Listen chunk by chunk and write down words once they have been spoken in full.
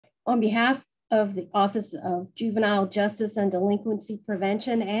On behalf of the Office of Juvenile Justice and Delinquency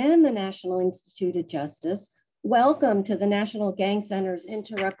Prevention and the National Institute of Justice, welcome to the National Gang Center's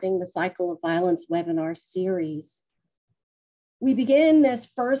Interrupting the Cycle of Violence webinar series. We begin this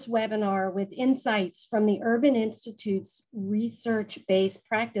first webinar with insights from the Urban Institute's research-based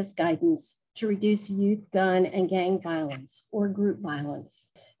practice guidance to reduce youth gun and gang violence or group violence.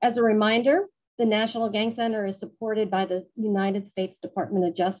 As a reminder, the National Gang Center is supported by the United States Department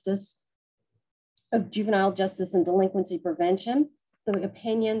of Justice, of Juvenile Justice and Delinquency Prevention. The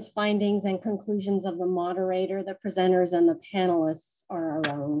opinions, findings, and conclusions of the moderator, the presenters, and the panelists are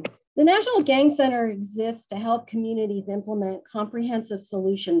our own. The National Gang Center exists to help communities implement comprehensive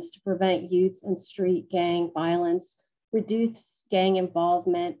solutions to prevent youth and street gang violence, reduce gang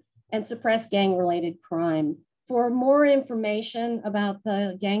involvement, and suppress gang-related crime. For more information about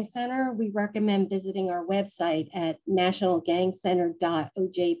the Gang Center, we recommend visiting our website at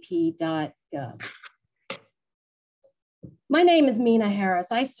nationalgangcenter.ojp.gov. My name is Mina Harris.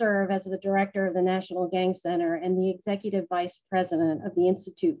 I serve as the director of the National Gang Center and the executive vice president of the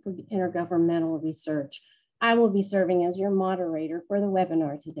Institute for Intergovernmental Research. I will be serving as your moderator for the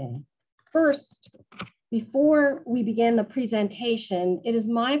webinar today. First, before we begin the presentation, it is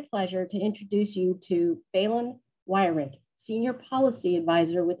my pleasure to introduce you to Phelan Weyrich, Senior Policy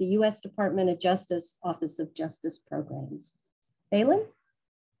Advisor with the U.S. Department of Justice Office of Justice Programs. Phelan?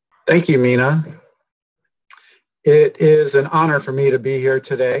 Thank you, Mina. It is an honor for me to be here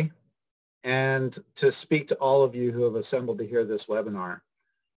today and to speak to all of you who have assembled to hear this webinar.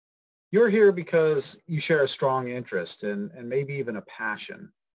 You're here because you share a strong interest and maybe even a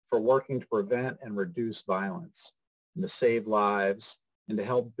passion for working to prevent and reduce violence, and to save lives, and to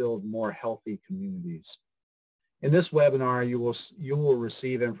help build more healthy communities. In this webinar, you will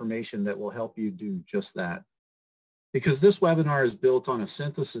receive information that will help you do just that. Because this webinar is built on a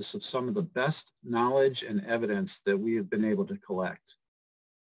synthesis of some of the best knowledge and evidence that we have been able to collect.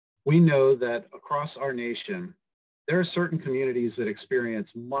 We know that across our nation, there are certain communities that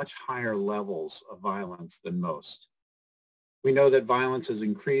experience much higher levels of violence than most. We know that violence has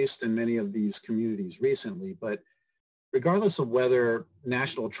increased in many of these communities recently, but regardless of whether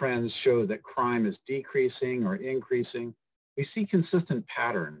national trends show that crime is decreasing or increasing, we see consistent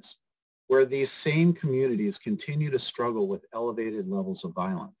patterns where these same communities continue to struggle with elevated levels of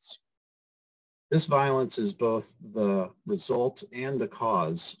violence. This violence is both the result and the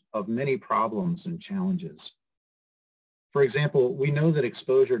cause of many problems and challenges. For example, we know that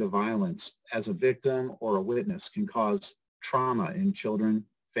exposure to violence as a victim or a witness can cause trauma in children,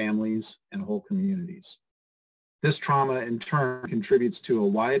 families, and whole communities. This trauma in turn contributes to a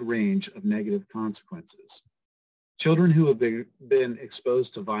wide range of negative consequences. Children who have been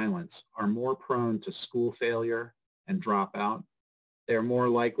exposed to violence are more prone to school failure and dropout. They are more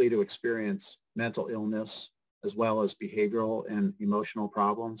likely to experience mental illness as well as behavioral and emotional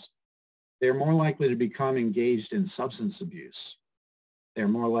problems. They are more likely to become engaged in substance abuse. They are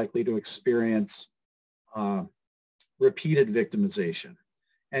more likely to experience repeated victimization.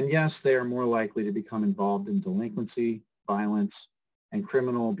 And yes, they are more likely to become involved in delinquency, violence, and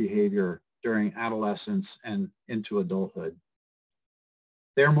criminal behavior during adolescence and into adulthood.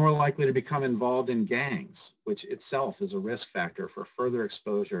 They are more likely to become involved in gangs, which itself is a risk factor for further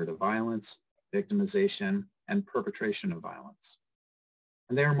exposure to violence, victimization, and perpetration of violence.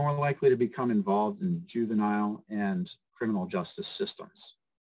 And they are more likely to become involved in juvenile and criminal justice systems.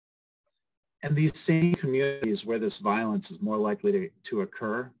 And these same communities where this violence is more likely to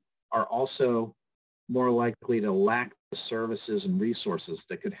occur are also more likely to lack the services and resources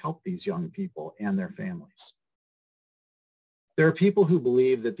that could help these young people and their families. There are people who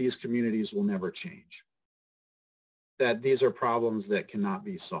believe that these communities will never change, that these are problems that cannot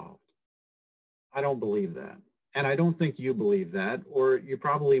be solved. I don't believe that. And I don't think you believe that, or you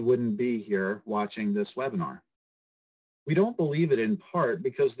probably wouldn't be here watching this webinar. We don't believe it in part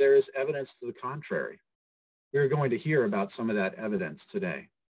because there is evidence to the contrary. We're going to hear about some of that evidence today.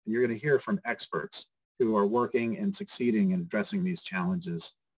 And you're going to hear from experts who are working and succeeding in addressing these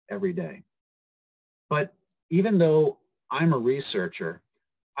challenges every day. But even though I'm a researcher,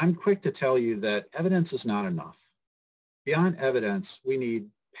 I'm quick to tell you that evidence is not enough. Beyond evidence, we need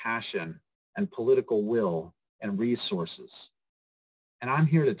passion and political will and resources. And I'm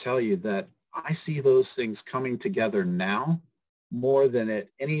here to tell you that I see those things coming together now more than at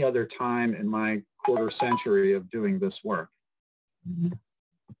any other time in my quarter century of doing this work.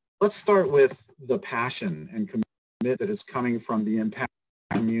 Let's start with the passion and commitment that is coming from the impact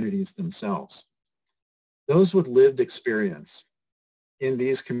communities themselves. Those with lived experience in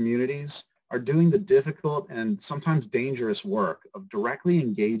these communities are doing the difficult and sometimes dangerous work of directly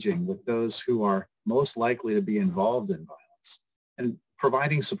engaging with those who are most likely to be involved in violence and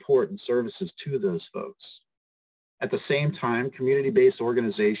providing support and services to those folks. At the same time, community-based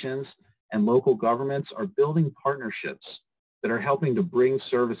organizations and local governments are building partnerships that are helping to bring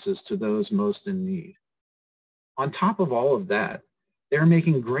services to those most in need. On top of all of that, they're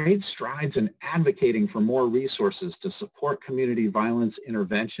making great strides in advocating for more resources to support community violence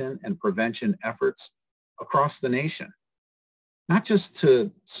intervention and prevention efforts across the nation. Not just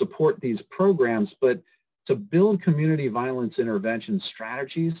to support these programs, but to build community violence intervention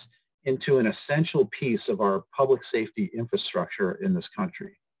strategies into an essential piece of our public safety infrastructure in this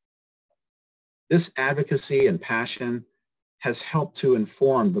country. This advocacy and passion has helped to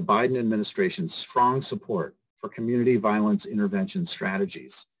inform the Biden administration's strong support for community violence intervention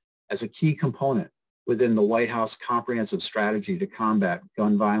strategies as a key component within the White House comprehensive strategy to combat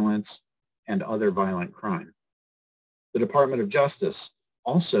gun violence and other violent crime. The Department of Justice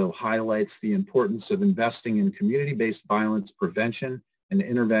also highlights the importance of investing in community-based violence prevention and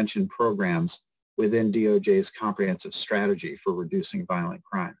intervention programs within DOJ's comprehensive strategy for reducing violent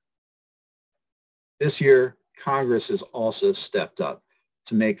crime. This year, Congress has also stepped up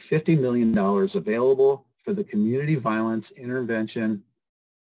to make $50 million available for the Community Violence Intervention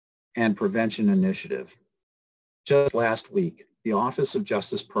and Prevention Initiative. Just last week, the Office of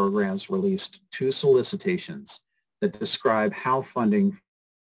Justice Programs released 2 solicitations that describe how funding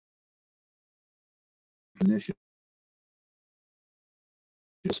initiatives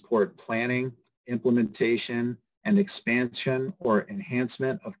support planning, implementation, and expansion or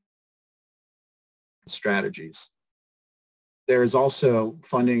enhancement of strategies. There is also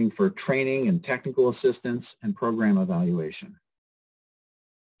funding for training and technical assistance and program evaluation.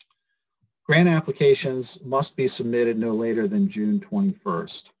 Grant applications must be submitted no later than June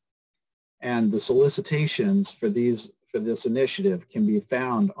 21st. And the solicitations for this initiative can be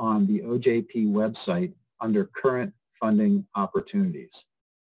found on the OJP website under current funding opportunities.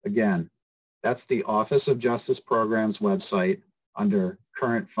 Again, that's the Office of Justice Programs website under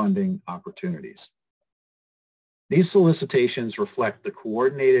current funding opportunities. These solicitations reflect the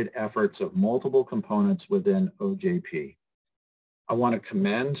coordinated efforts of multiple components within OJP. I want to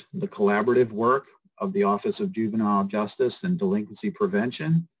commend the collaborative work of the Office of Juvenile Justice and Delinquency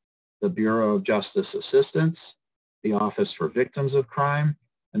Prevention, the Bureau of Justice Assistance, the Office for Victims of Crime,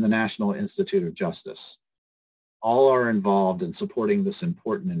 and the National Institute of Justice. All are involved in supporting this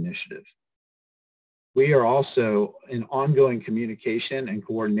important initiative. We are also in ongoing communication and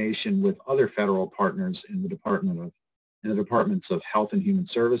coordination with other federal partners in the Departments of Health and Human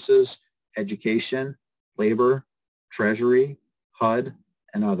Services, Education, Labor, Treasury, HUD,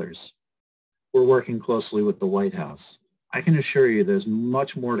 and others. We're working closely with the White House. I can assure you there's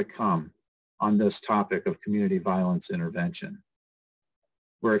much more to come on this topic of community violence intervention.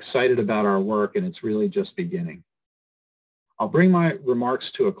 We're excited about our work, and it's really just beginning. I'll bring my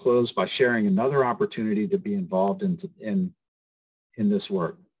remarks to a close by sharing another opportunity to be involved in this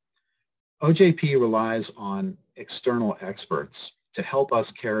work. OJP relies on external experts to help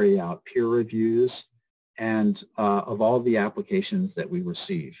us carry out peer reviews and of all the applications that we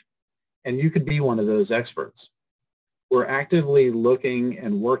receive. And you could be one of those experts. We're actively looking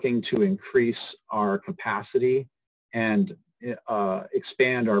and working to increase our capacity and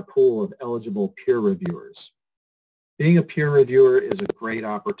expand our pool of eligible peer reviewers. Being a peer reviewer is a great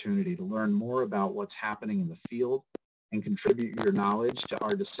opportunity to learn more about what's happening in the field and contribute your knowledge to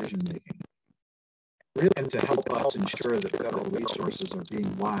our decision making. Really, and to help us ensure that federal resources are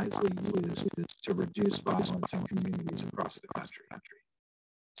being wisely used to reduce violence in communities across the country.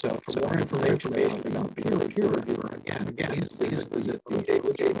 So for more information about peer reviewer, again, please visit the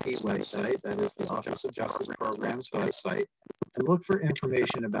OJP website, that is the Office of Justice Programs website, and look for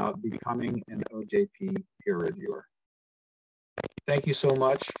information about becoming an OJP peer reviewer. Thank you so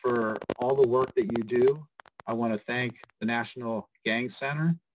much for all the work that you do. I want to thank the National Gang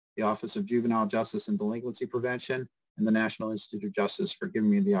Center, the Office of Juvenile Justice and Delinquency Prevention, and the National Institute of Justice for giving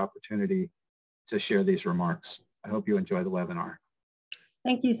me the opportunity to share these remarks. I hope you enjoy the webinar.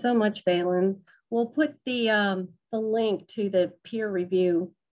 Thank you so much, Phelan. We'll put the link to the peer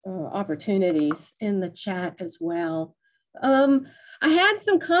review opportunities in the chat as well. I had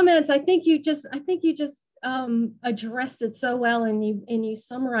some comments. I think you just addressed it so well, and you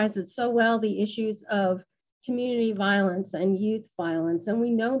summarized it so well, the issues of community violence and youth violence. And we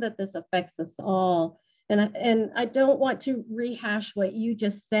know that this affects us all. And I don't want to rehash what you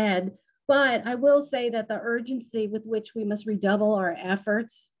just said, but I will say that the urgency with which we must redouble our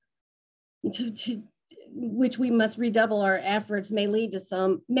efforts to which we must redouble our efforts, may lead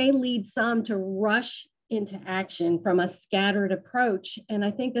some to rush into action from a scattered approach. And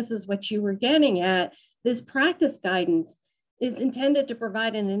I think this is what you were getting at. This practice guidance is intended to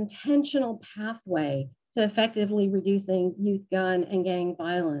provide an intentional pathway to effectively reducing youth gun and gang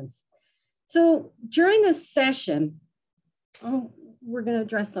violence. So during this session, we're going to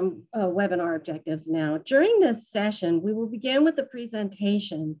address some webinar objectives now. During this session, we will begin with a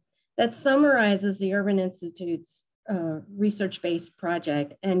presentation that summarizes the Urban Institute's research-based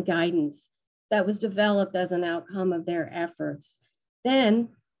project and guidance that was developed as an outcome of their efforts. Then,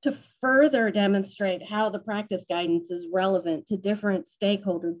 to further demonstrate how the practice guidance is relevant to different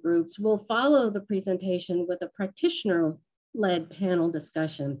stakeholder groups, we'll follow the presentation with a practitioner-led panel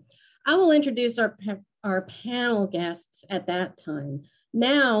discussion. I will introduce our panel guests at that time.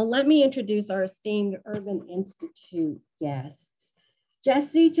 Now, let me introduce our esteemed Urban Institute guests.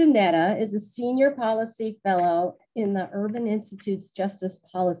 Jesse Janetta is a Senior Policy Fellow in the Urban Institute's Justice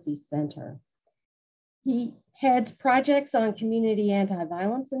Policy Center. He heads projects on community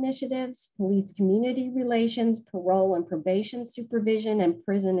anti-violence initiatives, police community relations, parole and probation supervision, and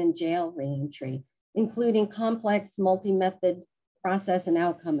prison and jail reentry, including complex multi-method process and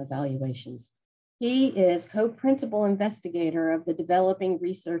outcome evaluations. He is co-principal investigator of the Developing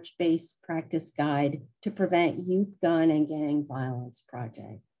Research-Based Practice Guide to Prevent Youth Gun and Gang Violence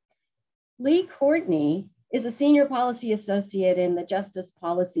project. Lee Courtney is a senior policy associate in the Justice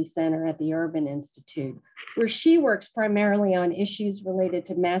Policy Center at the Urban Institute, where she works primarily on issues related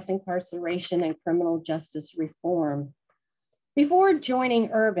to mass incarceration and criminal justice reform. Before joining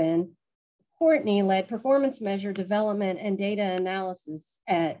Urban, Courtney led performance measure development and data analysis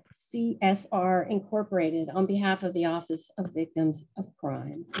at CSR Incorporated on behalf of the Office of Victims of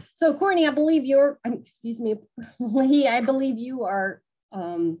Crime. So Courtney, I believe Lee, I believe you are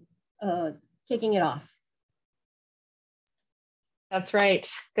kicking it off. That's right.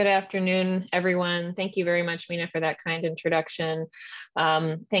 Good afternoon, everyone. Thank you very much, Mina, for that kind introduction.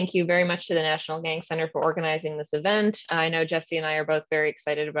 Thank you very much to the National Gang Center for organizing this event. I know Jesse and I are both very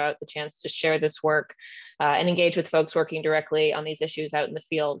excited about the chance to share this work and engage with folks working directly on these issues out in the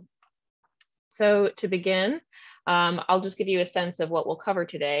field. So to begin, I'll just give you a sense of what we'll cover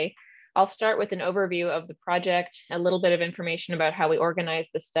today. I'll start with an overview of the project, a little bit of information about how we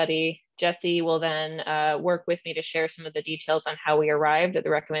organized the study. Jesse will then work with me to share some of the details on how we arrived at the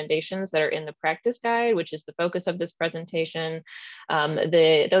recommendations that are in the practice guide, which is the focus of this presentation.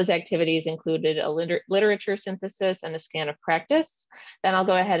 Those activities included a literature synthesis and a scan of practice. Then I'll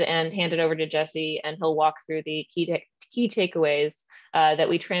go ahead and hand it over to Jesse, and he'll walk through the key takeaways that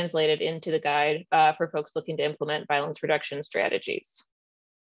we translated into the guide for folks looking to implement violence reduction strategies.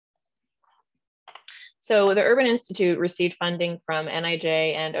 So the Urban Institute received funding from NIJ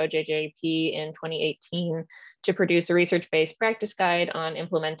and OJJP in 2018 to produce a research-based practice guide on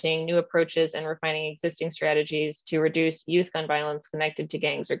implementing new approaches and refining existing strategies to reduce youth gun violence connected to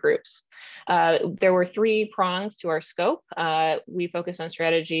gangs or groups. There were 3 prongs to our scope. We focused on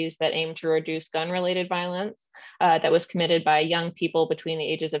strategies that aim to reduce gun-related violence that was committed by young people between the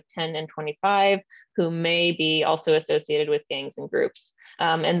ages of 10 and 25 who may be also associated with gangs and groups.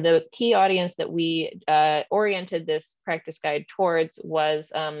 And the key audience that we oriented this practice guide towards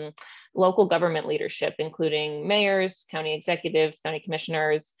was local government leadership, including mayors, county executives, county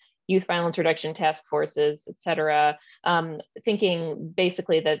commissioners, youth violence reduction task forces, et cetera, thinking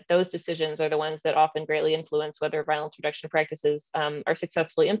basically that those decisions are the ones that often greatly influence whether violence reduction practices are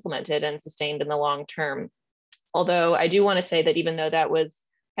successfully implemented and sustained in the long term. Although I do want to say that even though that was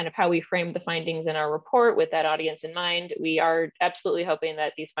kind of how we framed the findings in our report with that audience in mind, we are absolutely hoping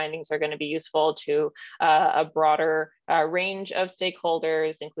that these findings are going to be useful to a broader range of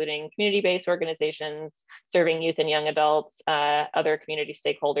stakeholders, including community-based organizations serving youth and young adults, other community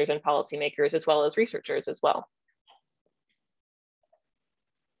stakeholders and policymakers, as well as researchers as well.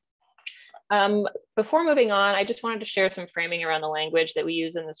 Before moving on, I just wanted to share some framing around the language that we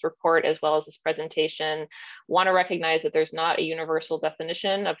use in this report as well as this presentation. Want to recognize that there's not a universal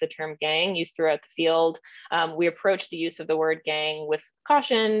definition of the term gang used throughout the field. We approach the use of the word gang with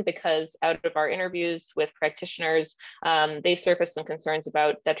caution because out of our interviews with practitioners, they surfaced some concerns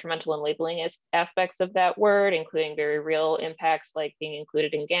about detrimental and labeling aspects of that word, including very real impacts like being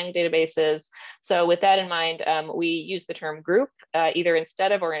included in gang databases. So with that in mind, we use the term group either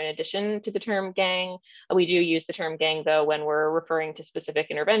instead of or in addition to the term gang. We do use the term gang though when we're referring to specific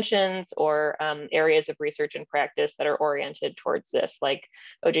interventions or areas of research and practice that are oriented towards this, like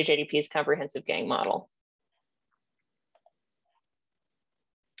OJJDP's comprehensive gang model.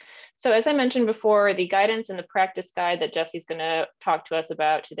 So as I mentioned before, the guidance and the practice guide that Jesse's going to talk to us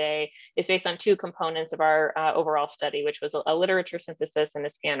about today is based on two components of our overall study, which was a literature synthesis and a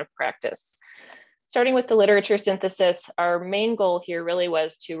scan of practice. Starting with the literature synthesis, our main goal here really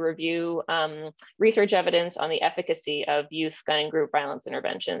was to review research evidence on the efficacy of youth gun and group violence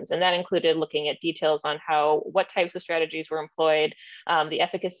interventions. And that included looking at details on what types of strategies were employed, the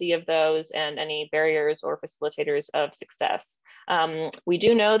efficacy of those, and any barriers or facilitators of success. We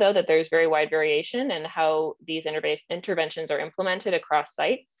do know, though, that there's very wide variation in how these interventions are implemented across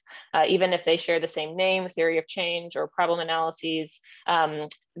sites. Even if they share the same name, theory of change, or problem analyses,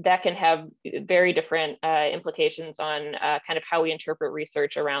 that can have very different implications on kind of how we interpret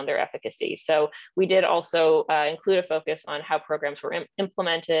research around their efficacy. So we did also include a focus on how programs were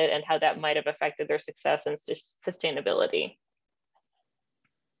implemented and how that might have affected their success and sustainability.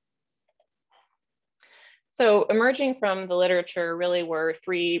 So emerging from the literature really were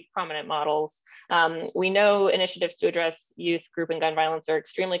three prominent models. We know initiatives to address youth, group, and gun violence are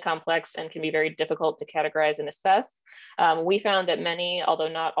extremely complex and can be very difficult to categorize and assess. We found that many, although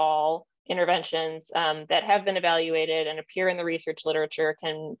not all, interventions that have been evaluated and appear in the research literature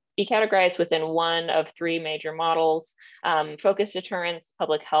can be categorized within one of three major models: focused deterrence,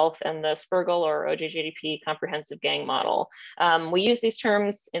 public health, and the SPRGL or OJJDP comprehensive gang model. We use these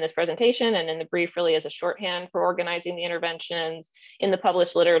terms in this presentation and in the brief really as a shorthand for organizing the interventions in the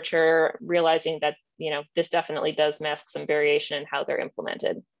published literature, realizing that this definitely does mask some variation in how they're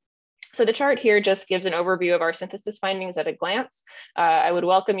implemented. So the chart here just gives an overview of our synthesis findings at a glance. I would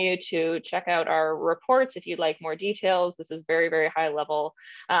welcome you to check out our reports if you'd like more details. This is very, very high level.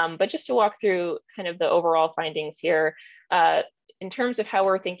 But just to walk through kind of the overall findings here, in terms of how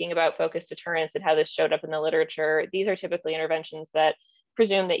we're thinking about focused deterrence and how this showed up in the literature, these are typically interventions that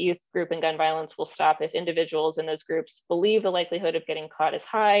presume that youth, group, and gun violence will stop if individuals in those groups believe the likelihood of getting caught is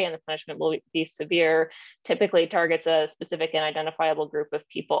high and the punishment will be severe, typically targets a specific and identifiable group of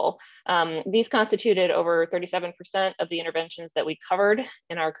people. These constituted over 37% of the interventions that we covered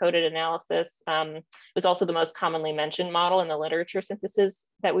in our coded analysis. It was also the most commonly mentioned model in the literature synthesis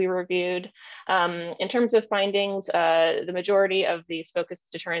that we reviewed. In terms of findings, the majority of these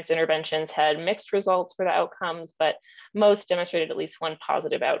focused deterrence interventions had mixed results for the outcomes, but most demonstrated at least one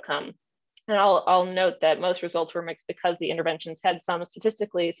positive outcome. And I'll note that most results were mixed because the interventions had some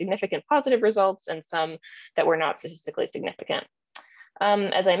statistically significant positive results and some that were not statistically significant.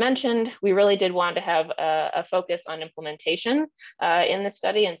 As I mentioned, we really did want to have a focus on implementation in the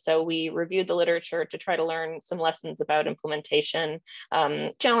study. And so we reviewed the literature to try to learn some lessons about implementation,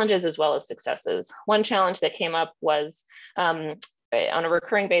 challenges as well as successes. One challenge that came up was on a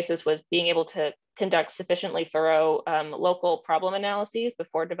recurring basis was being able to conduct sufficiently thorough local problem analyses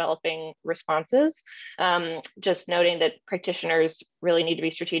before developing responses. Just noting that practitioners really need to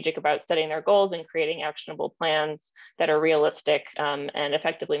be strategic about setting their goals and creating actionable plans that are realistic and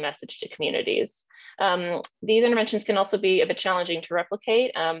effectively messaged to communities. These interventions can also be a bit challenging to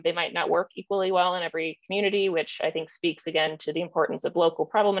replicate. They might not work equally well in every community, which I think speaks again to the importance of local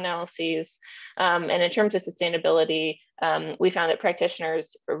problem analyses. And in terms of sustainability, we found that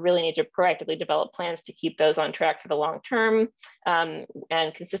practitioners really need to proactively develop plans to keep those on track for the long term,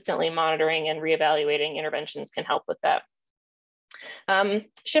 and consistently monitoring and reevaluating interventions can help with that.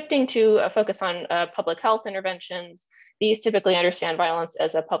 Shifting to a focus on public health interventions, these typically understand violence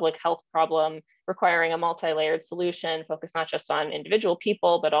as a public health problem requiring a multi-layered solution focused not just on individual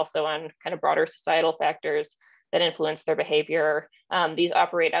people, but also on kind of broader societal factors that influence their behavior. These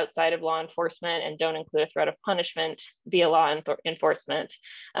operate outside of law enforcement and don't include a threat of punishment via law enforcement.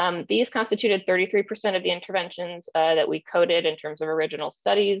 These constituted 33% of the interventions that we coded in terms of original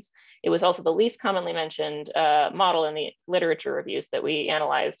studies. It was also the least commonly mentioned model in the literature reviews that we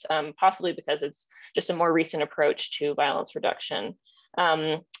analyzed, possibly because it's just a more recent approach to violence reduction.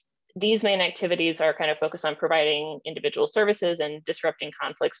 These main activities are kind of focused on providing individual services and disrupting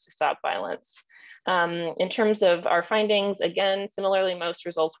conflicts to stop violence. In terms of our findings, again, similarly, most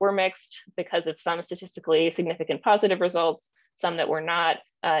results were mixed because of some statistically significant positive results, some that were not,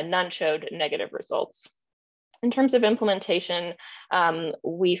 none showed negative results. In terms of implementation,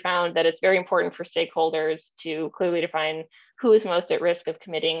 we found that it's very important for stakeholders to clearly define who is most at risk of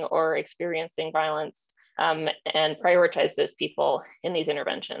committing or experiencing violence, and prioritize those people in these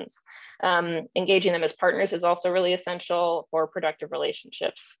interventions. Engaging them as partners is also really essential for productive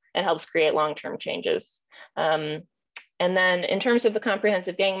relationships and helps create long-term changes. And then in terms of the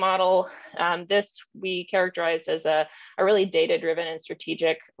comprehensive gang model, this we characterized as a really data-driven and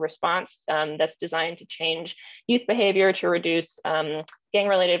strategic response that's designed to change youth behavior to reduce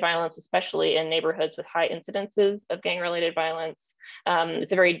gang-related violence, especially in neighborhoods with high incidences of gang-related violence.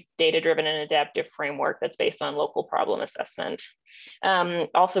 It's a very data-driven and adaptive framework that's based on local problem assessment.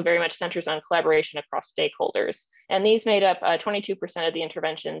 Also very much centers on collaboration across stakeholders. And these made up 22% of the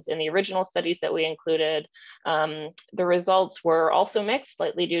interventions in the original studies that we included. The results were also mixed,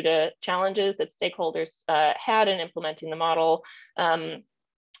 slightly due to challenges that stakeholders had in implementing the model.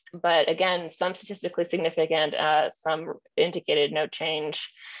 But again, some statistically significant, some indicated no change.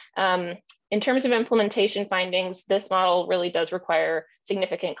 In terms of implementation findings, this model really does require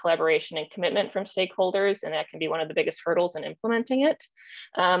significant collaboration and commitment from stakeholders, and that can be one of the biggest hurdles in implementing it.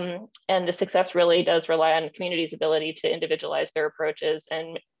 And the success really does rely on communities' ability to individualize their approaches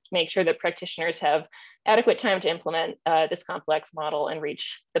and make sure that practitioners have adequate time to implement this complex model and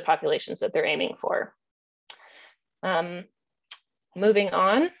reach the populations that they're aiming for. Moving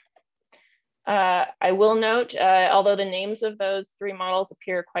on. I will note, although the names of those three models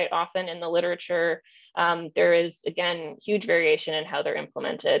appear quite often in the literature, there is, again, huge variation in how they're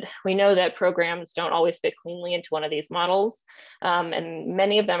implemented. We know that programs don't always fit cleanly into one of these models, and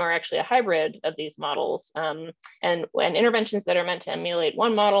many of them are actually a hybrid of these models. And interventions that are meant to emulate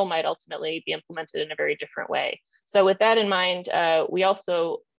one model might ultimately be implemented in a very different way. So with that in mind, we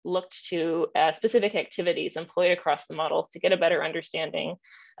also looked to specific activities employed across the models to get a better understanding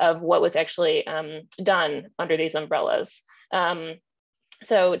of what was actually done under these umbrellas.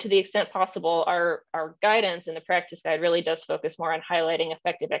 So to the extent possible, our guidance in the practice guide really does focus more on highlighting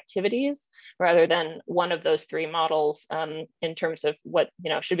effective activities rather than one of those three models in terms of what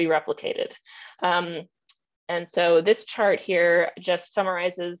should be replicated. And so this chart here just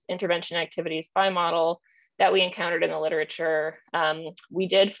summarizes intervention activities by model that we encountered in the literature. We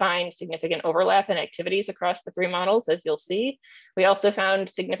did find significant overlap in activities across the three models, as you'll see. We also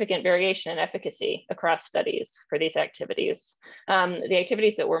found significant variation in efficacy across studies for these activities. The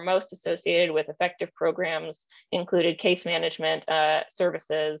activities that were most associated with effective programs included case management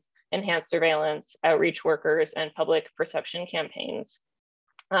services, enhanced surveillance, outreach workers, and public perception campaigns.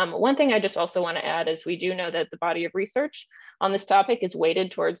 One thing I just also want to add is we do know that the body of research on this topic is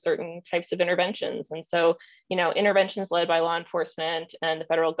weighted towards certain types of interventions. And so, interventions led by law enforcement and the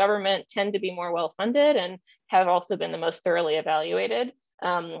federal government tend to be more well-funded and have also been the most thoroughly evaluated,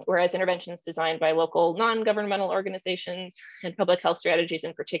 whereas interventions designed by local non-governmental organizations and public health strategies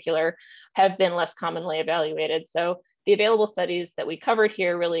in particular have been less commonly evaluated. So the available studies that we covered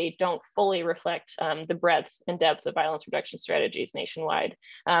here really don't fully reflect the breadth and depth of violence reduction strategies nationwide.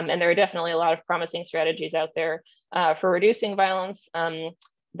 And there are definitely a lot of promising strategies out there for reducing violence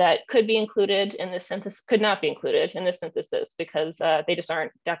that could be included in this synthesis, could not be included in this synthesis because they just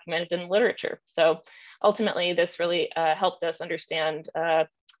aren't documented in the literature. So ultimately, this really helped us understand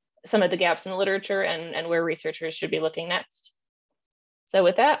some of the gaps in the literature and where researchers should be looking next. So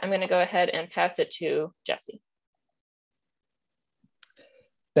with that, I'm going to go ahead and pass it to Jesse.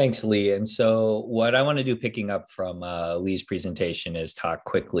 Thanks, Lee. And so what I want to do, picking up from Lee's presentation, is talk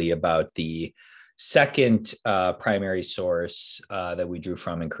quickly about the second primary source that we drew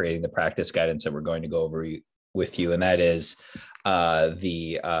from in creating the practice guidance that we're going to go over with you, and that is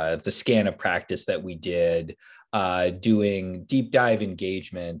the scan of practice that we did doing deep dive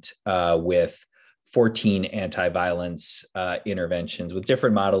engagement with 14 anti-violence interventions with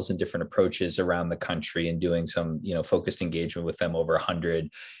different models and different approaches around the country, and doing some focused engagement with them, over 100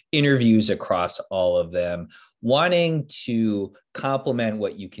 interviews across all of them, wanting to complement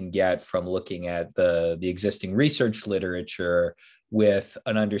what you can get from looking at the existing research literature with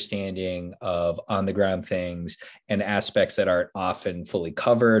an understanding of on-the-ground things and aspects that aren't often fully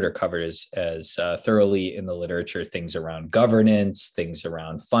covered or covered as thoroughly in the literature, things around governance, things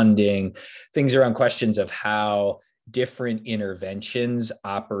around funding, things around questions of how different interventions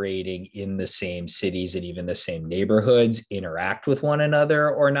operating in the same cities and even the same neighborhoods interact with one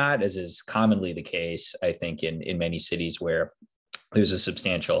another or not, as is commonly the case, I think, in many cities where there's a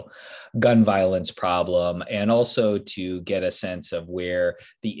substantial gun violence problem, and also to get a sense of where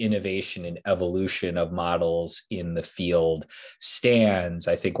the innovation and evolution of models in the field stands.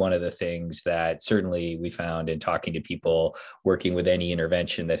 I think one of the things that certainly we found in talking to people working with any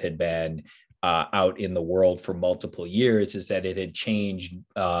intervention that had been out in the world for multiple years is that it had changed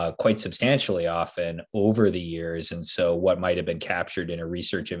quite substantially often over the years. And so what might have been captured in a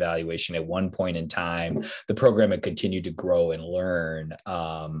research evaluation at one point in time, the program had continued to grow and learn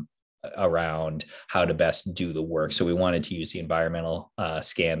around how to best do the work. So we wanted to use the environmental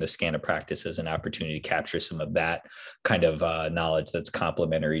scan, the scan of practice, as an opportunity to capture some of that kind of knowledge that's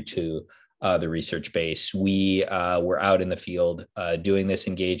complementary to the research base. We were out in the field doing this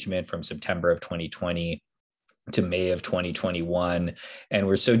engagement from September of 2020 to May of 2021. And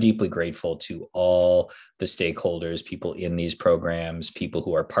we're so deeply grateful to all the stakeholders, people in these programs, people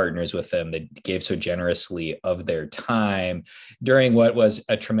who are partners with them that gave so generously of their time during what was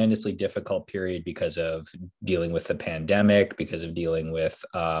a tremendously difficult period because of dealing with the pandemic, because of dealing with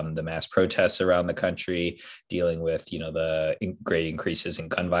the mass protests around the country, dealing with, the great increases in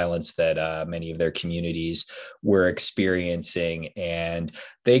gun violence that many of their communities were experiencing. And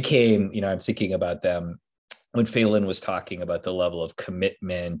they came, I'm thinking about them when Phelan was talking about the level of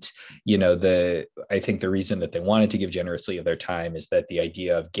commitment. I think the reason that they wanted to give generously of their time is that the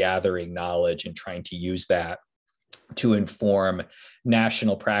idea of gathering knowledge and trying to use that to inform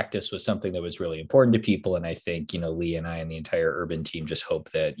national practice was something that was really important to people. And I think, Lee and I and the entire urban team just hope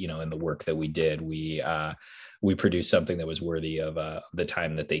that, in the work that we did, we produced something that was worthy of the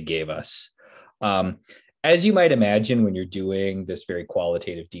time that they gave us. As you might imagine, when you're doing this very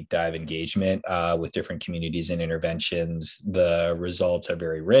qualitative deep dive engagement with different communities and interventions, the results are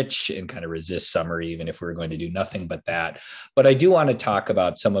very rich and kind of resist summary, even if we were going to do nothing but that. But I do want to talk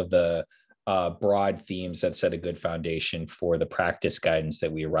about some of the broad themes that set a good foundation for the practice guidance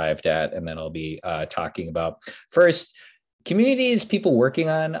that we arrived at. And then I'll be talking about first, communities, people working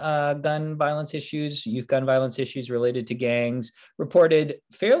on gun violence issues, youth gun violence issues related to gangs, reported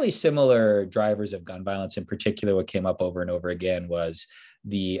fairly similar drivers of gun violence. In particular, what came up over and over again was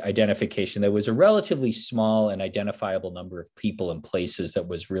the identification. There was a relatively small and identifiable number of people and places that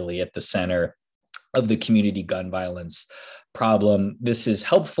was really at the center of the community gun violence problem. This is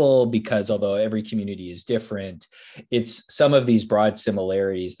helpful because although every community is different, it's some of these broad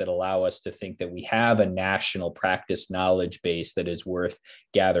similarities that allow us to think that we have a national practice knowledge base that is worth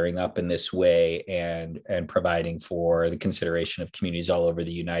gathering up in this way and providing for the consideration of communities all over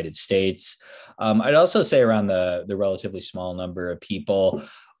the United States. I'd also say around the relatively small number of people,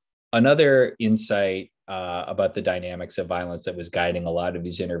 another insight about the dynamics of violence that was guiding a lot of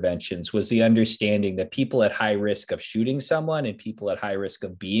these interventions was the understanding that people at high risk of shooting someone and people at high risk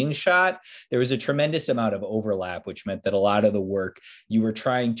of being shot, there was a tremendous amount of overlap, which meant that a lot of the work, you were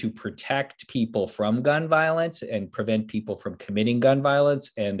trying to protect people from gun violence and prevent people from committing gun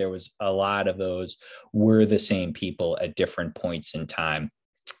violence. And there was a lot of those were the same people at different points in time.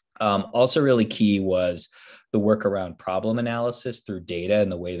 Also really key was the work around problem analysis through data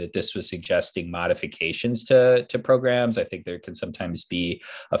and the way that this was suggesting modifications to programs. I think there can sometimes be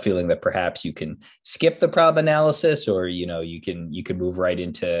a feeling that perhaps you can skip the problem analysis or, you can move right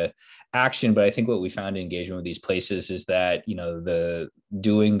into action. But I think what we found in engagement with these places is that,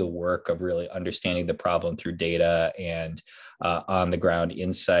 doing the work of really understanding the problem through data and on the ground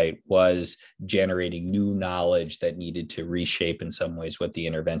insight was generating new knowledge that needed to reshape in some ways what the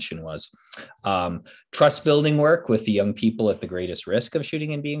intervention was. Trust building work with the young people at the greatest risk of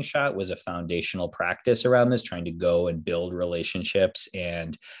shooting and being shot was a foundational practice around this, trying to go and build relationships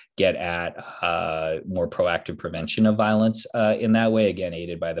and get at more proactive prevention of violence in that way, again,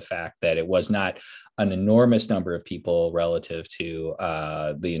 aided by the fact that it was not an enormous number of people relative to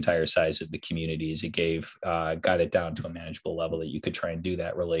the entire size of the communities. It got it down to a manageable level that you could try and do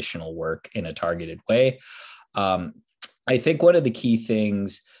that relational work in a targeted way. I think one of the key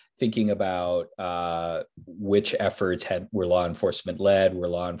things, thinking about which efforts were law enforcement led, were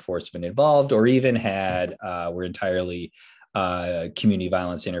law enforcement involved, or even were entirely community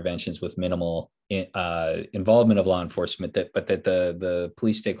violence interventions with minimal involvement of law enforcement, but that the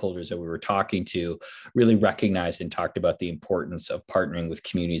police stakeholders that we were talking to really recognized and talked about the importance of partnering with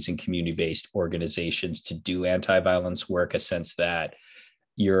communities and community-based organizations to do anti-violence work, a sense that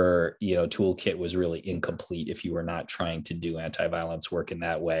your toolkit was really incomplete if you were not trying to do anti-violence work in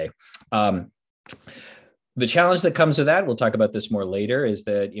that way. The challenge that comes with that, we'll talk about this more later, is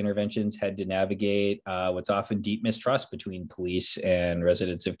that interventions had to navigate what's often deep mistrust between police and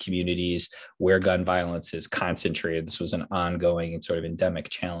residents of communities where gun violence is concentrated. This was an ongoing and sort of endemic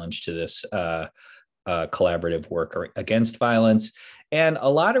challenge to this collaborative work against violence, and a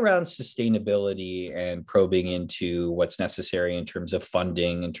lot around sustainability and probing into what's necessary in terms of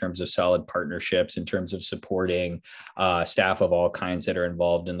funding, in terms of solid partnerships, in terms of supporting staff of all kinds that are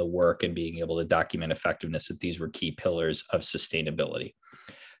involved in the work and being able to document effectiveness, that these were key pillars of sustainability.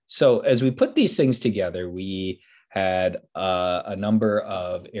 So as we put these things together, we had a number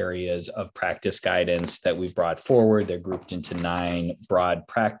of areas of practice guidance that we've brought forward. They're grouped into 9 broad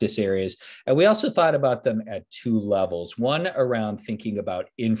practice areas. And we also thought about them at 2 levels. One around thinking about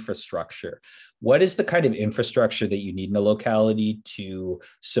infrastructure. What is the kind of infrastructure that you need in a locality to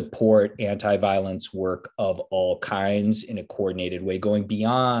support anti-violence work of all kinds in a coordinated way, going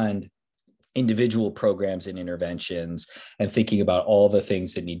beyond individual programs and interventions, and thinking about all the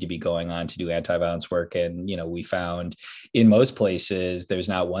things that need to be going on to do anti-violence work. And, we found in most places, there's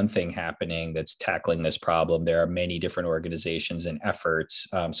not one thing happening that's tackling this problem. There are many different organizations and efforts.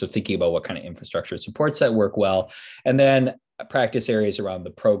 So thinking about what kind of infrastructure supports that work well. And then practice areas around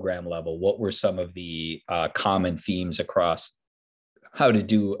the program level. What were some of the common themes across how to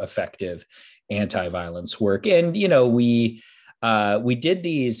do effective anti-violence work? And, we did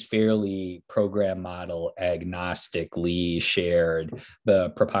these fairly program model agnostically, shared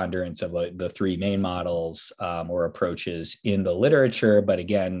the preponderance of the three main models or approaches in the literature. But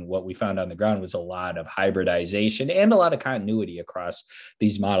again, what we found on the ground was a lot of hybridization and a lot of continuity across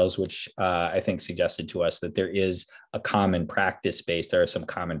these models, which I think suggested to us that there is a common practice base. There are some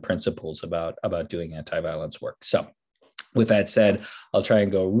common principles about doing anti-violence work. So with that said, I'll try and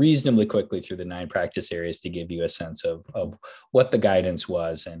go reasonably quickly through the 9 practice areas to give you a sense of what the guidance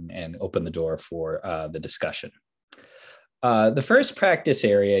was and open the door for the discussion. The first practice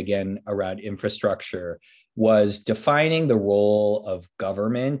area, again, around infrastructure, was defining the role of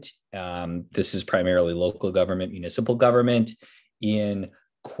government. This is primarily local government, municipal government, in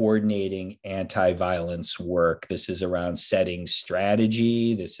coordinating anti-violence work. This is around setting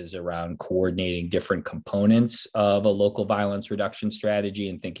strategy. This is around coordinating different components of a local violence reduction strategy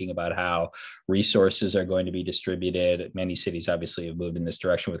and thinking about how resources are going to be distributed. Many cities obviously have moved in this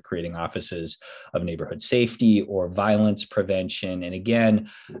direction with creating offices of neighborhood safety or violence prevention. And again,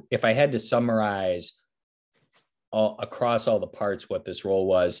 if I had to summarize across all the parts what this role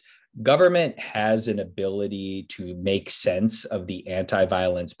was, government has an ability to make sense of the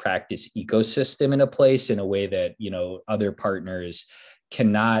anti-violence practice ecosystem in a place in a way that, other partners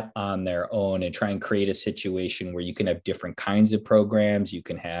cannot on their own, and try and create a situation where you can have different kinds of programs. You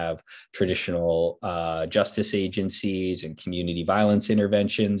can have traditional justice agencies and community violence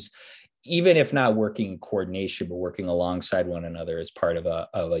interventions, even if not working in coordination, but working alongside one another as part of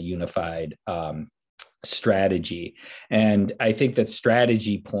a unified strategy. And I think that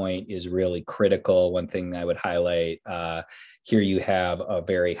strategy point is really critical. One thing I would highlight, here you have a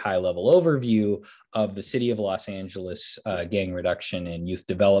very high level overview of the City of Los Angeles Gang Reduction and Youth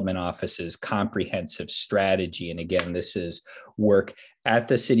Development Office's comprehensive strategy. And again, this is work at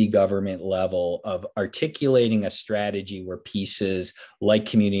the city government level of articulating a strategy where pieces like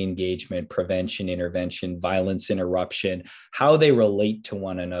community engagement, prevention, intervention, violence interruption, how they relate to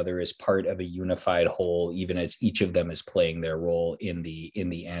one another as part of a unified whole, even as each of them is playing their role in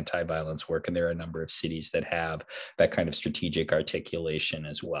the anti-violence work. And there are a number of cities that have that kind of strategic articulation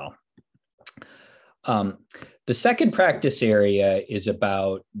as well. The second practice area is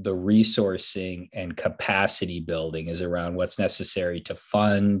about the resourcing and capacity building, is around what's necessary to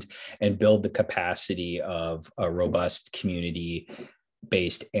fund and build the capacity of a robust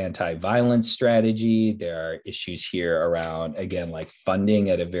community-based anti-violence strategy. There are issues here around, again, like funding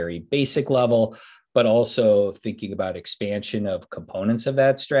at a very basic level, but also thinking about expansion of components of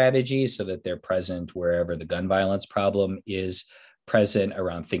that strategy so that they're present wherever the gun violence problem is present,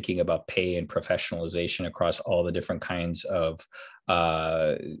 around thinking about pay and professionalization across all the different kinds of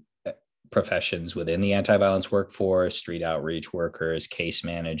professions within the anti-violence workforce, street outreach workers, case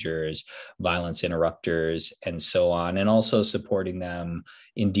managers, violence interrupters, and so on. And also supporting them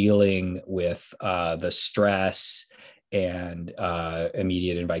in dealing with the stress and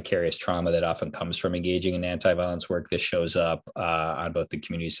immediate and vicarious trauma that often comes from engaging in anti-violence work. This shows up on both the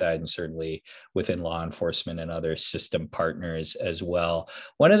community side and certainly within law enforcement and other system partners as well.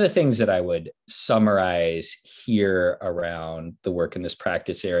 One of the things that I would summarize here around the work in this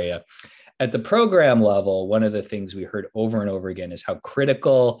practice area, at the program level, one of the things we heard over and over again is how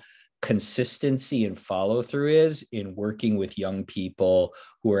critical consistency and follow through is in working with young people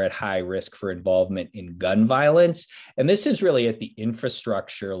who are at high risk for involvement in gun violence. And this is really at the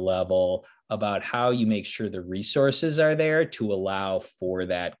infrastructure level about how you make sure the resources are there to allow for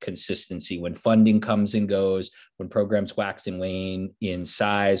that consistency when funding comes and goes, when programs wax and wane in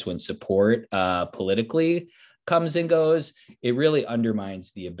size, when support politically comes and goes. It really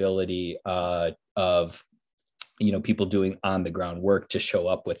undermines the ability of people doing on the ground work to show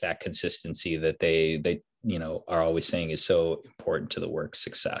up with that consistency that they are always saying is so important to the work's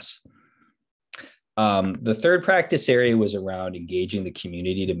success. The third practice area was around engaging the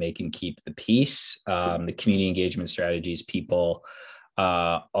community to make and keep the peace. The community engagement strategies people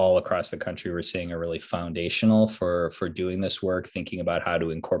all across the country we're seeing are really foundational for doing this work, thinking about how to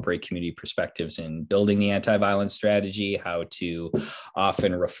incorporate community perspectives in building the anti-violence strategy, how to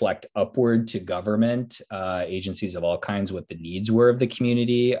often reflect upward to government agencies of all kinds what the needs were of the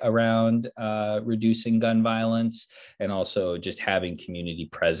community around reducing gun violence, and also just having community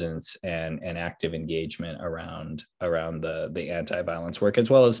presence and active engagement around the anti-violence work, as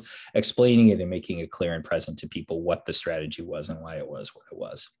well as explaining it and making it clear and present to people what the strategy was and why it was what it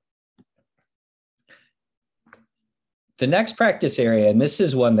was. The next practice area, and this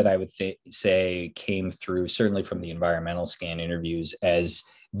is one that I would say came through certainly from the environmental scan interviews as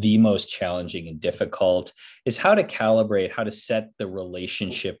the most challenging and difficult, is how to calibrate, how to set the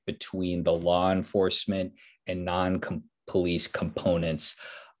relationship between the law enforcement and non-police components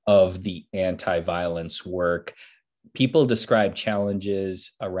of the anti-violence work. People describe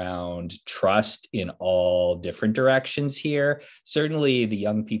challenges around trust in all different directions here. Certainly the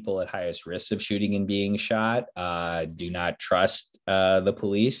young people at highest risk of shooting and being shot do not trust the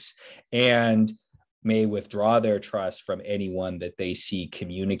police and may withdraw their trust from anyone that they see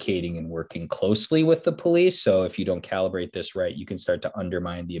communicating and working closely with the police. So if you don't calibrate this right, you can start to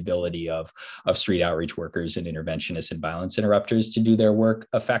undermine the ability of street outreach workers and interventionists and violence interrupters to do their work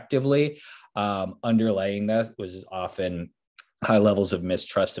effectively. Underlying that was often high levels of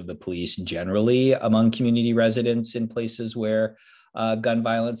mistrust of the police generally among community residents in places where gun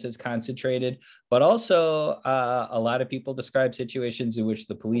violence is concentrated, but also a lot of people describe situations in which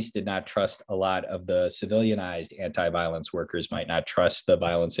the police did not trust a lot of the civilianized anti-violence workers, might not trust the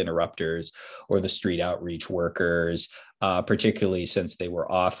violence interrupters or the street outreach workers, particularly since they were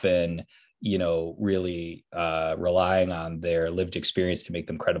often really relying on their lived experience to make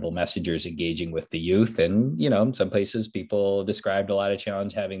them credible messengers engaging with the youth. And, in some places people described a lot of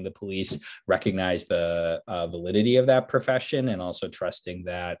challenge having the police recognize the validity of that profession, and also trusting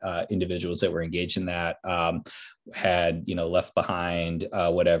that individuals that were engaged in that had, left behind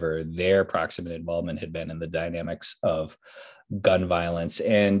whatever their proximate involvement had been in the dynamics of gun violence.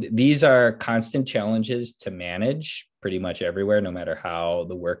 And these are constant challenges to manage pretty much everywhere, no matter how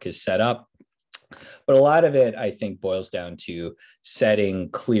the work is set up. But a lot of it, I think, boils down to setting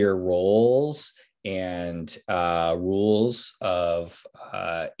clear roles and rules of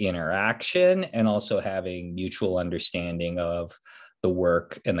interaction, and also having mutual understanding of the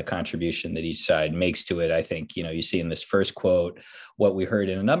work and the contribution that each side makes to it. I think, you see in this first quote, what we heard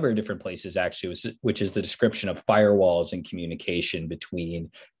in a number of different places actually which is the description of firewalls and communication between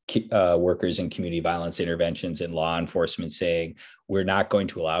workers in community violence interventions and law enforcement, saying we're not going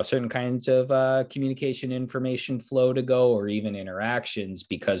to allow certain kinds of communication information flow to go, or even interactions,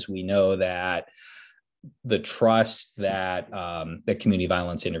 because we know that the trust that that community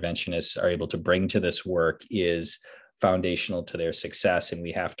violence interventionists are able to bring to this work is foundational to their success, and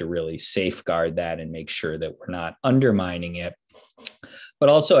we have to really safeguard that and make sure that we're not undermining it. But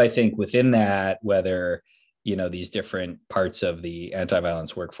also, I think within that, whether these different parts of the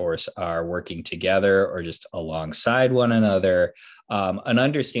anti-violence workforce are working together or just alongside one another, an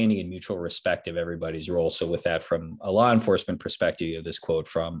understanding and mutual respect of everybody's role. So with that, from a law enforcement perspective, you have this quote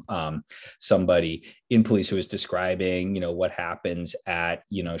from somebody in police who is describing, what happens at,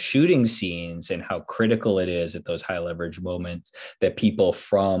 shooting scenes, and how critical it is at those high leverage moments that people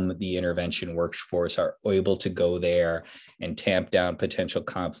from the intervention workforce are able to go there and tamp down potential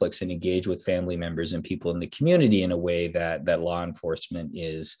conflicts and engage with family members and people in the community in a way that law enforcement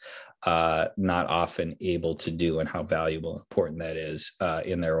is not often able to do, and how valuable and important that is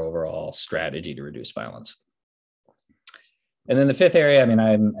in their overall strategy to reduce violence. And then the fifth area,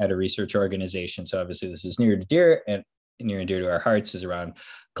 I'm at a research organization, so obviously this is near and dear to our hearts, is around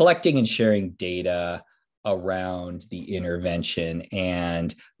collecting and sharing data around the intervention,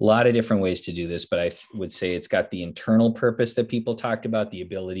 and a lot of different ways to do this. But I would say it's got the internal purpose that people talked about, the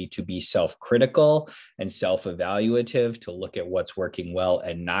ability to be self-critical and self-evaluative, to look at what's working well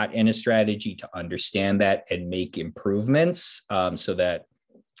and not in a strategy, to understand that and make improvements, so that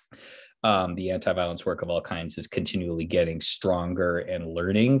the anti-violence work of all kinds is continually getting stronger and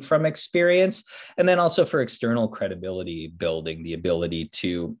learning from experience. And then also for external credibility building, the ability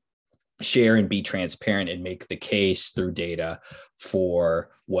to share and be transparent and make the case through data for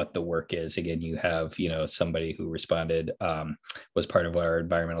what the work is. Again, you have, somebody who responded, was part of our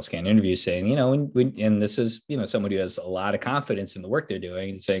environmental scan interview, saying, and this is, someone who has a lot of confidence in the work they're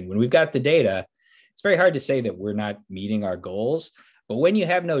doing, saying, when we've got the data, it's very hard to say that we're not meeting our goals. But when you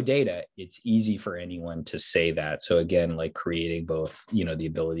have no data, it's easy for anyone to say that. So again, like creating both, the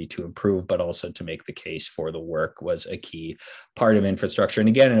ability to improve, but also to make the case for the work was a key part of infrastructure. And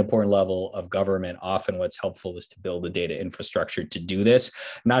again, an important level of government, often what's helpful is to build a data infrastructure to do this,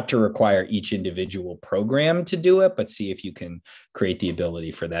 not to require each individual program to do it, but see if you can create the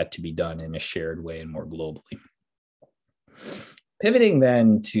ability for that to be done in a shared way and more globally. Pivoting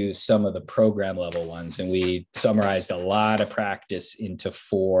then to some of the program level ones, and we summarized a lot of practice into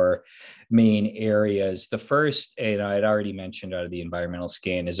 4 main areas. The first, and I'd already mentioned out of the environmental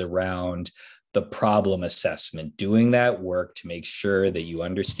scan, is around the problem assessment, doing that work to make sure that you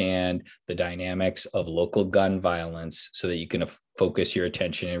understand the dynamics of local gun violence so that you can focus your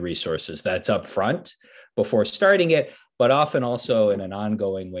attention and resources. That's up front before starting it, but often also in an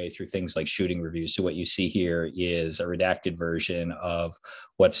ongoing way through things like shooting reviews. So what you see here is a redacted version of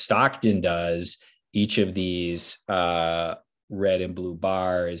what Stockton does. Each of these red and blue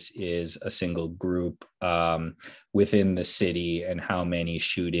bars is a single group within the city and how many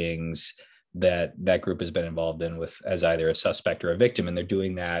shootings that group has been involved in with as either a suspect or a victim. And they're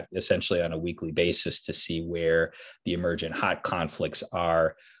doing that essentially on a weekly basis to see where the emergent hot conflicts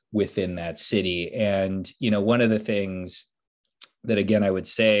are within that city. And, one of the things that, again, I would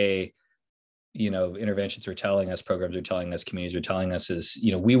say, interventions were telling us, programs are telling us, communities are telling us is,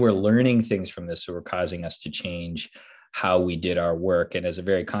 we were learning things from this that were causing us to change how we did our work. And as a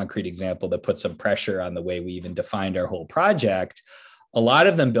very concrete example that put some pressure on the way we even defined our whole project, a lot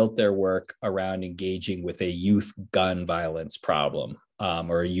of them built their work around engaging with a youth gun violence problem.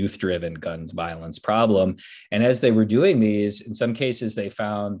 Or a youth-driven gun violence problem. And as they were doing these, in some cases, they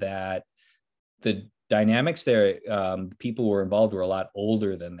found that the dynamics there, people who were involved were a lot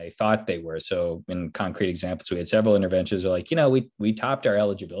older than they thought they were. So in concrete examples, we had several interventions like, we topped our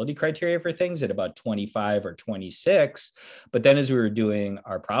eligibility criteria for things at about 25 or 26. But then as we were doing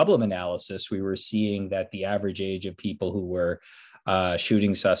our problem analysis, we were seeing that the average age of people who were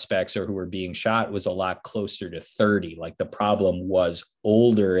shooting suspects or who were being shot was a lot closer to 30. Like the problem was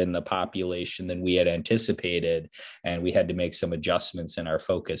older in the population than we had anticipated. And we had to make some adjustments in our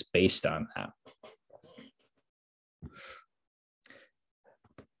focus based on that.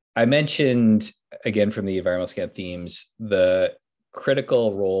 I mentioned, again, from the environmental scan themes, the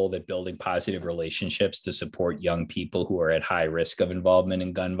critical role that building positive relationships to support young people who are at high risk of involvement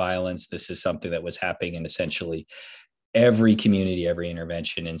in gun violence. This is something that was happening in essentially every community, every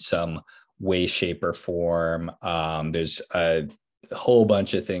intervention in some way, shape, or form. There's a whole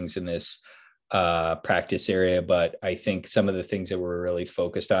bunch of things in this practice area, but I think some of the things that we're really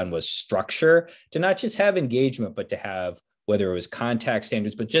focused on was structure, to not just have engagement, but to have, whether it was contact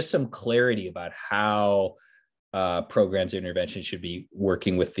standards, but just some clarity about how programs and interventions should be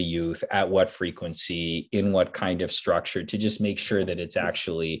working with the youth, at what frequency, in what kind of structure, to just make sure that it's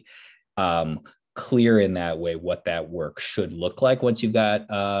actually clear in that way what that work should look like once you've got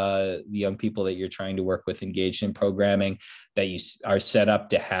the young people that you're trying to work with engaged in programming, that you are set up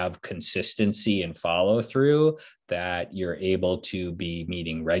to have consistency and follow through, that you're able to be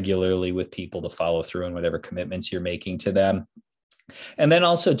meeting regularly with people to follow through on whatever commitments you're making to them. And then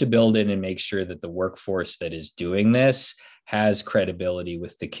also to build in and make sure that the workforce that is doing this has credibility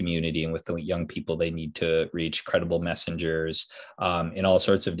with the community and with the young people they need to reach, credible messengers in all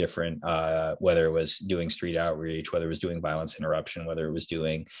sorts of different, whether it was doing street outreach, whether it was doing violence interruption, whether it was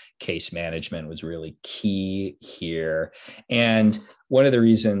doing case management, was really key here. And one of the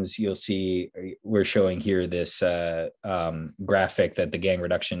reasons you'll see we're showing here this graphic that the Gang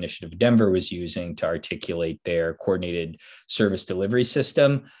Reduction Initiative of Denver was using to articulate their coordinated service delivery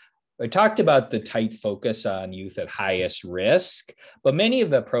system. I talked about the tight focus on youth at highest risk, but many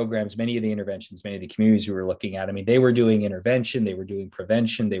of the programs, many of the interventions, many of the communities we were looking at, I mean, they were doing intervention, they were doing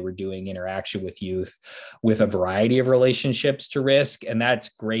prevention, they were doing interaction with youth with a variety of relationships to risk. And that's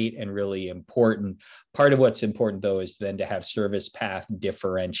great and really important. Part of what's important, though, is then to have service path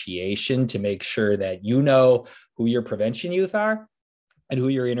differentiation to make sure that you know who your prevention youth are and who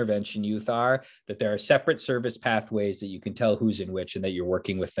your intervention youth are, that there are separate service pathways that you can tell who's in which, and that you're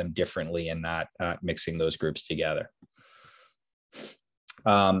working with them differently and not mixing those groups together.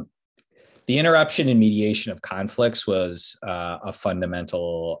 The interruption and mediation of conflicts was a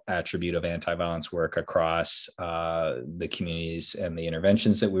fundamental attribute of anti-violence work across the communities and the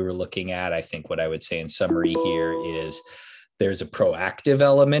interventions that we were looking at. I think what I would say in summary here is there's a proactive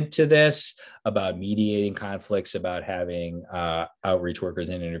element to this about mediating conflicts, about having outreach workers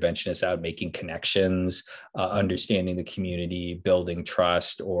and interventionists out making connections, understanding the community, building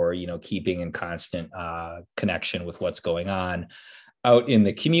trust, or keeping in constant connection with what's going on. out in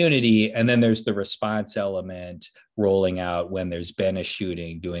the community. And then there's the response element, rolling out when there's been a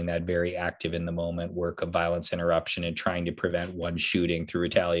shooting, doing that very active in the moment work of violence interruption and trying to prevent one shooting through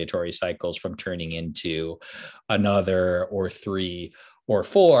retaliatory cycles from turning into another or 3 or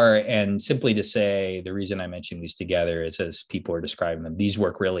 4. And simply to say, the reason I mention these together is, as people are describing them, these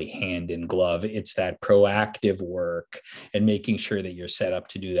work really hand in glove. It's that proactive work and making sure that you're set up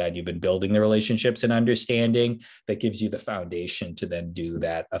to do that. You've been building the relationships and understanding that gives you the foundation to then do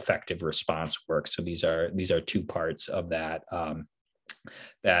that effective response work. So these are 2 parts of that,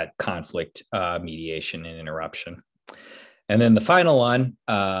 that conflict mediation and interruption. And then the final one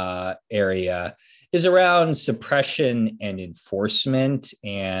area is around suppression and enforcement.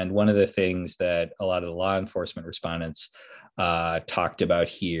 And one of the things that a lot of the law enforcement respondents talked about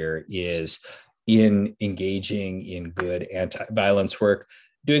here is, in engaging in good anti-violence work,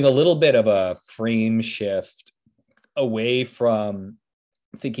 doing a little bit of a frame shift away from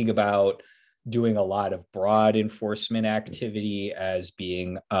thinking about doing a lot of broad enforcement activity as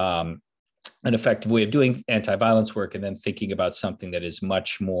being an effective way of doing anti-violence work, and then thinking about something that is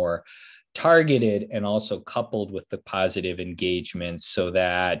much more targeted and also coupled with the positive engagement, so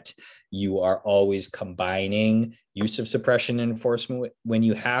that you are always combining use of suppression and enforcement when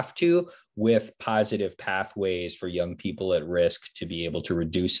you have to, with positive pathways for young people at risk to be able to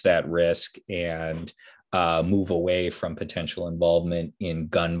reduce that risk and move away from potential involvement in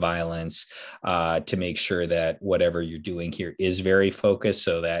gun violence, to make sure that whatever you're doing here is very focused,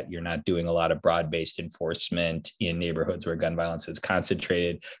 so that you're not doing a lot of broad-based enforcement in neighborhoods where gun violence is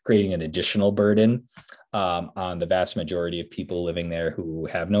concentrated, creating an additional burden on the vast majority of people living there who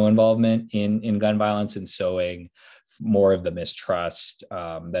have no involvement in gun violence, and sowing more of the mistrust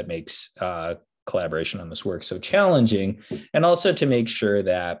that makes collaboration on this work so challenging. And also to make sure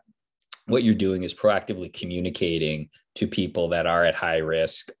that what you're doing is proactively communicating to people that are at high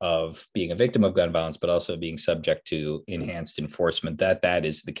risk of being a victim of gun violence, but also being subject to enhanced enforcement, that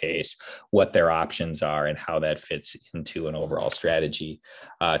is the case, what their options are, and how that fits into an overall strategy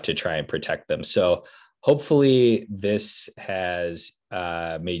to try and protect them. So hopefully this has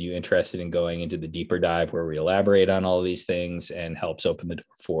made you interested in going into the deeper dive where we elaborate on all of these things, and helps open the door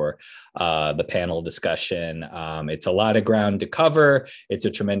for the panel discussion. It's a lot of ground to cover. It's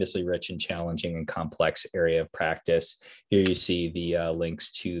a tremendously rich and challenging and complex area of practice. Here you see the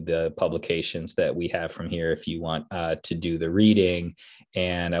links to the publications that we have from here if you want to do the reading.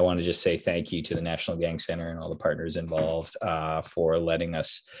 And I want to just say thank you to the National Gang Center and all the partners involved for letting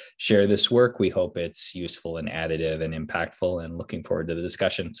us share this work. We hope it's useful and additive and impactful, and looking forward to the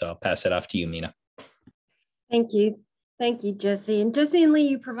discussion. So I'll pass it off to you, Mina. Thank you. Thank you, Jesse. And Jesse and Lee,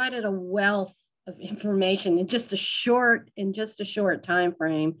 you provided a wealth of information in just a short time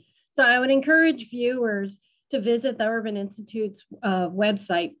frame. So I would encourage viewers to visit the Urban Institute's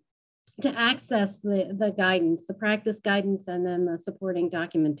website to access the guidance, the practice guidance, and then the supporting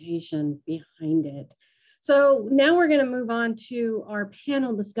documentation behind it. So now we're going to move on to our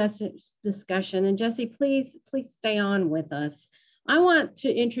panel discussion. And Jesse, please stay on with us. I want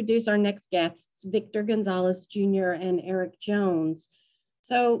to introduce our next guests, Victor Gonzalez Jr. and Eric Jones.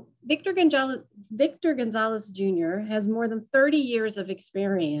 So Victor Gonzalez Jr. has more than 30 years of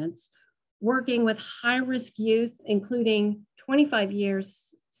experience working with high-risk youth, including 25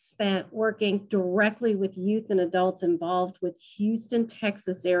 years spent working directly with youth and adults involved with Houston,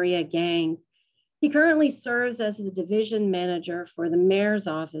 Texas area gangs. He currently serves as the division manager for the Mayor's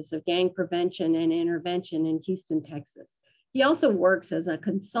Office of Gang Prevention and Intervention in Houston, Texas. He also works as a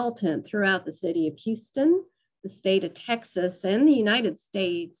consultant throughout the city of Houston, the state of Texas, and the United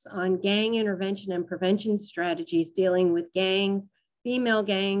States on gang intervention and prevention strategies dealing with gangs, female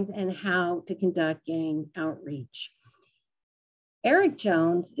gangs, and how to conduct gang outreach. Eric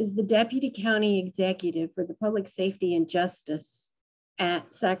Jones is the Deputy County Executive for the Public Safety and Justice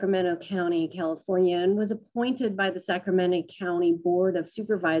at Sacramento County, California, and was appointed by the Sacramento County Board of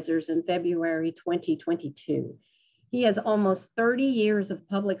Supervisors in February 2022. He has almost 30 years of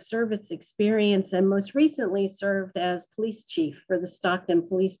public service experience and most recently served as police chief for the Stockton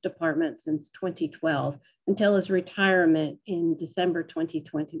Police Department since 2012 until his retirement in December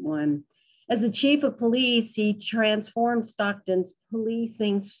 2021. As the chief of police, he transformed Stockton's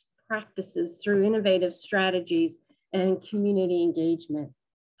policing practices through innovative strategies and community engagement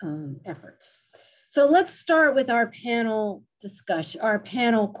efforts. So let's start with our panel discussion, our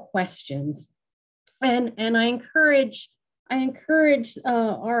panel questions. And I encourage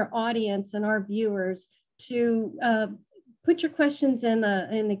our audience and our viewers to put your questions in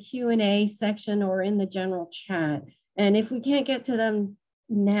the Q&A section or in the general chat. And if we can't get to them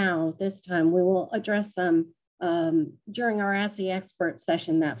now, this time, we will address them during our Ask the Expert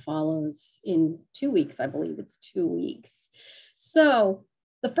session that follows in 2 weeks. I believe it's 2 weeks. So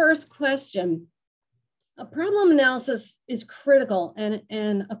the first question, a problem analysis is critical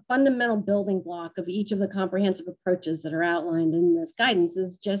and a fundamental building block of each of the comprehensive approaches that are outlined in this guidance,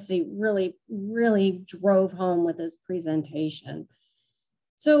 as Jesse really drove home with his presentation.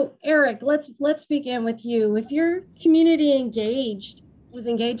 So Eric, let's begin with you. If your community was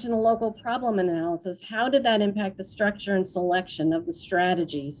engaged in a local problem analysis, how did that impact the structure and selection of the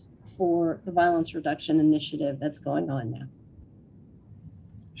strategies for the violence reduction initiative that's going on now?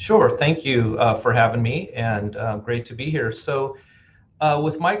 Sure, thank you for having me, and great to be here. So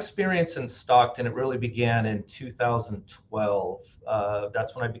with my experience in Stockton, it really began in 2012.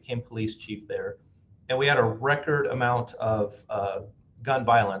 That's when I became police chief there. And we had a record amount of gun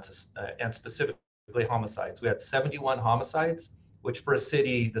violence and specifically homicides. We had 71 homicides, which for a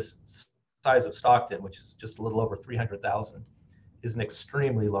city the size of Stockton, which is just a little over 300,000, is an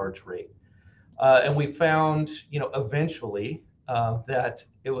extremely large rate. And we found, eventually that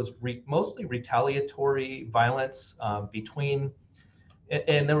it was mostly retaliatory violence between,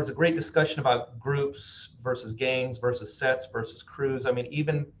 and there was a great discussion about groups versus gangs versus sets versus crews. I mean,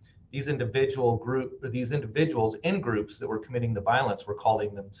 even these individuals in groups that were committing the violence were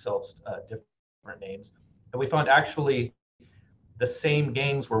calling themselves different names. And we found actually the same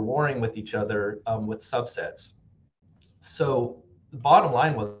gangs were warring with each other with subsets. So the bottom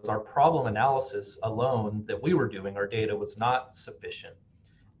line was our problem analysis alone that we were doing, our data was not sufficient.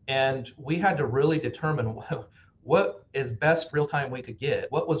 And we had to really determine what is best real time we could get,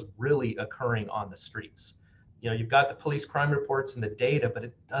 what was really occurring on the streets. You've got the police crime reports and the data, but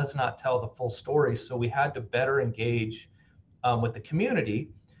it does not tell the full story. So we had to better engage with the community.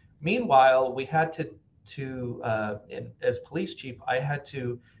 Meanwhile, we had as police chief, I had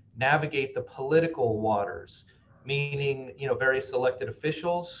to navigate the political waters, meaning, various elected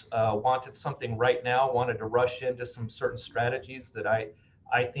officials wanted something right now, wanted to rush into some certain strategies that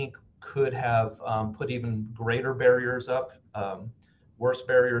I think could have put even greater barriers up, worse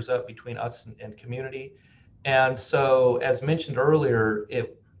barriers up between us and community. And so, as mentioned earlier,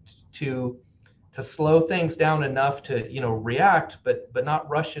 to slow things down enough to react, but not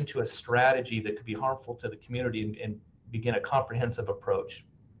rush into a strategy that could be harmful to the community and begin a comprehensive approach.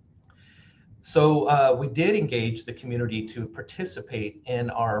 So we did engage the community to participate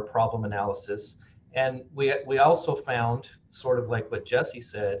in our problem analysis, and we also found, sort of like what Jesse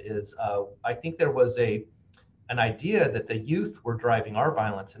said, is I think there was an idea that the youth were driving our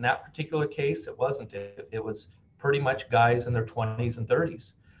violence. In that particular case, it wasn't. It was pretty much guys in their 20s and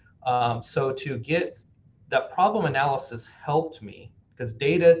 30s. So to get that problem analysis helped me, because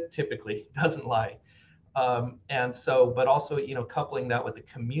data typically doesn't lie. And so, but also, coupling that with the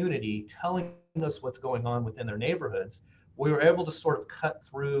community telling us what's going on within their neighborhoods, we were able to sort of cut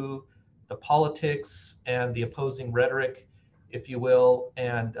through the politics and the opposing rhetoric, if you will,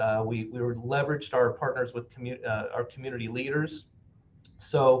 and we leveraged our partners with our community leaders.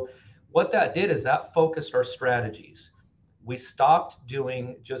 So what that did is that focused our strategies. We stopped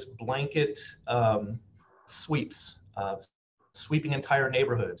doing just blanket sweeps, sweeping entire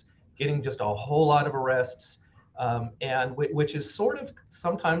neighborhoods, getting just a whole lot of arrests, and which is sort of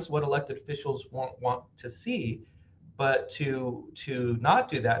sometimes what elected officials want to see. But to not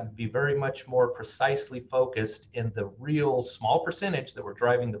do that and be very much more precisely focused in the real small percentage that were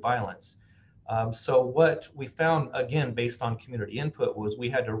driving the violence. So what we found, again, based on community input, was we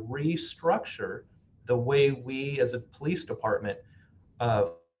had to restructure the way we as a police department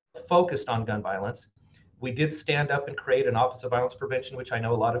focused on gun violence. We did stand up and create an Office of Violence Prevention, which I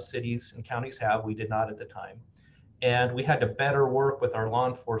know a lot of cities and counties have. We did not at the time. And we had to better work with our law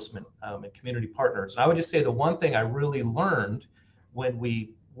enforcement and community partners. And I would just say the one thing I really learned when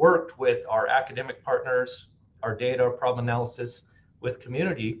we worked with our academic partners, our data, our problem analysis with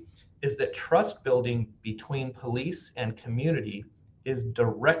community, is that trust building between police and community is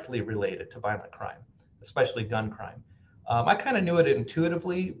directly related to violent crime, especially gun crime. I kind of knew it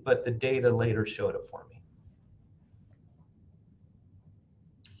intuitively, but the data later showed it for me.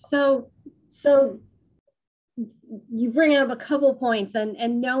 So you bring up a couple points,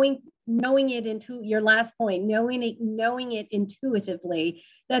 and knowing it into your last point, knowing it intuitively,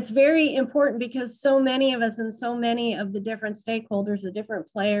 that's very important, because so many of us and so many of the different stakeholders, the different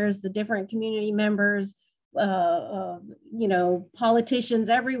players, the different community members, politicians,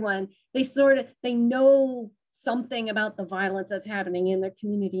 everyone, they know something about the violence that's happening in their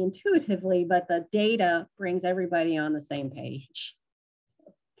community intuitively, but the data brings everybody on the same page.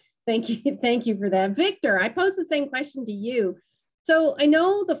 Thank you for that. Victor, I pose the same question to you. So I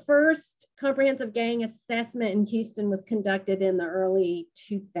know the first comprehensive gang assessment in Houston was conducted in the early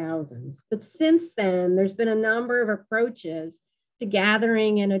 2000s, but since then, there's been a number of approaches to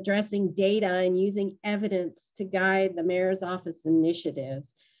gathering and addressing data and using evidence to guide the mayor's office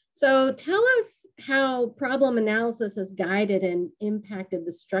initiatives. So tell us how problem analysis has guided and impacted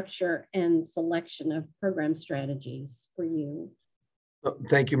the structure and selection of program strategies for you.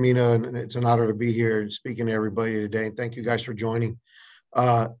 Thank you, Mina, and it's an honor to be here and speaking to everybody today. And thank you guys for joining.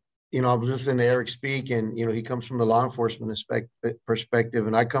 You know, I was listening to Eric speak, and you know, he comes from the law enforcement perspective,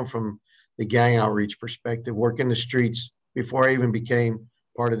 and I come from the gang outreach perspective, working the streets before I even became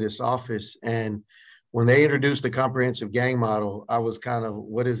part of this office. And when they introduced the comprehensive gang model, I was kind of,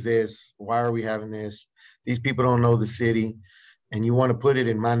 what is this? Why are we having this? These people don't know the city, and you want to put it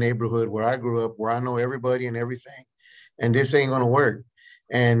in my neighborhood where I grew up, where I know everybody and everything, and this ain't going to work.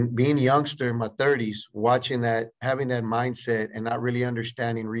 And being a youngster in my 30s, watching that, having that mindset and not really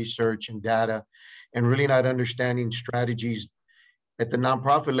understanding research and data and really not understanding strategies at the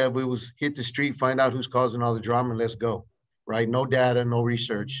nonprofit level, it was hit the street, find out who's causing all the drama, and let's go, right? No data, no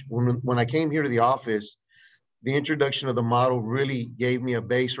research. When I came here to the office, the introduction of the model really gave me a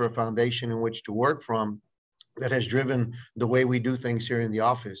base or a foundation in which to work from that has driven the way we do things here in the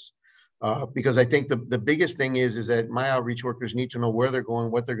office. Because I think the biggest thing is that my outreach workers need to know where they're going,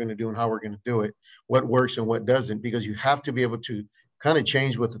 what they're going to do, and how we're going to do it, what works and what doesn't, because you have to be able to kind of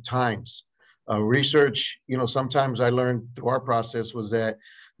change with the times. Research, you know, sometimes I learned through our process was that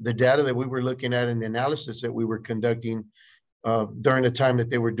the data that we were looking at and the analysis that we were conducting during the time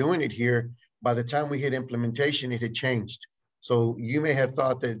that they were doing it here, by the time we hit implementation, it had changed. So you may have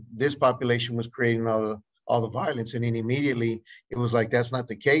thought that this population was creating all the violence, and then immediately it was like, that's not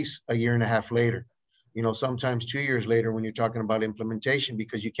the case a year and a half later. You know, sometimes 2 years later when you're talking about implementation,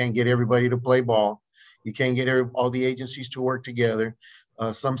 because you can't get everybody to play ball. You can't get all the agencies to work together.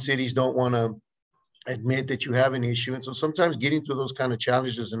 Some cities don't want to admit that you have an issue. And so sometimes getting through those kind of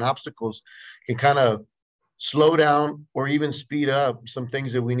challenges and obstacles can kind of slow down or even speed up some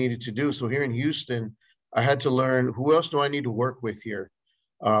things that we needed to do. So here in Houston, I had to learn, who else do I need to work with here?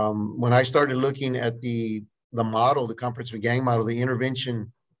 When I started looking at the model, the comprehensive gang model, the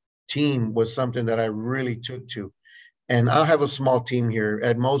intervention team was something that I really took to. And I'll have a small team here.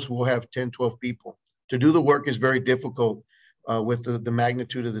 At most, we'll have 10, 12 people. To do the work is very difficult with the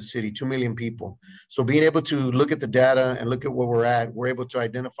magnitude of the city, 2 million people. So being able to look at the data and look at where we're at, we're able to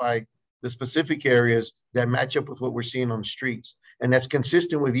identify the specific areas that match up with what we're seeing on the streets. And that's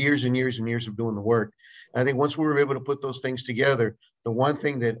consistent with years and years and years of doing the work. And I think once we were able to put those things together, the one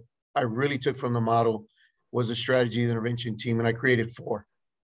thing that I really took from the model was a strategy intervention team, and I created 4.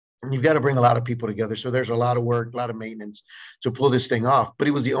 And you've got to bring a lot of people together. So there's a lot of work, a lot of maintenance to pull this thing off. But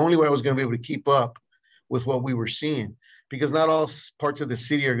it was the only way I was going to be able to keep up with what we were seeing, because not all parts of the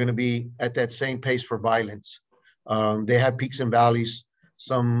city are going to be at that same pace for violence. They have peaks and valleys.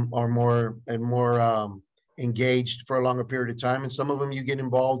 Some are more engaged for a longer period of time. And some of them you get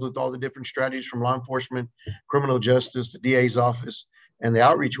involved with all the different strategies from law enforcement, criminal justice, the DA's office, and the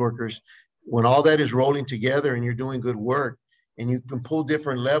outreach workers. When all that is rolling together and you're doing good work and you can pull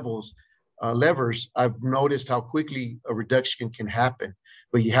different levers, I've noticed how quickly a reduction can happen.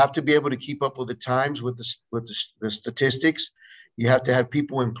 But you have to be able to keep up with the times, with the statistics. You have to have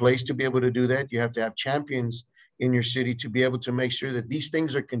people in place to be able to do that. You have to have champions in your city to be able to make sure that these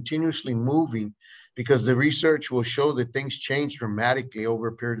things are continuously moving, because the research will show that things change dramatically over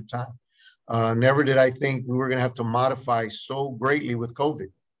a period of time. Never did I think we were going to have to modify so greatly with COVID.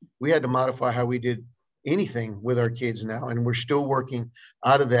 We had to modify how we did anything with our kids now, and we're still working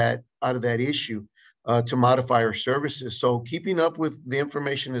out of that issue to modify our services. So keeping up with the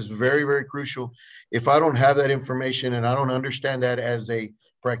information is very, very crucial. If I don't have that information and I don't understand that as a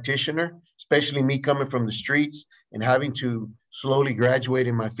practitioner, especially me coming from the streets and having to slowly graduate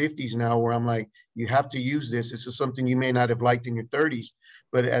in my 50s now, where I'm like, you have to use this. This is something you may not have liked in your 30s,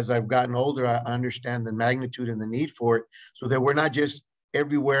 but as I've gotten older, I understand the magnitude and the need for it, so that we're not just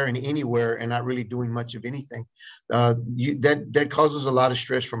everywhere and anywhere and not really doing much of anything. That causes a lot of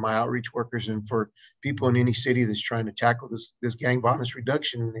stress for my outreach workers and for people in any city that's trying to tackle this gang violence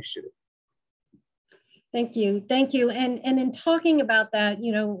reduction initiative. Thank you. Thank you. And in talking about that,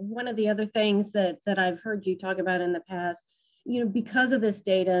 you know, one of the other things that I've heard you talk about in the past, you know, because of this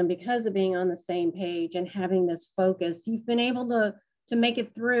data and because of being on the same page and having this focus, you've been able to make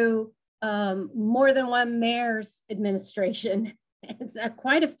it through more than one mayor's administration. It's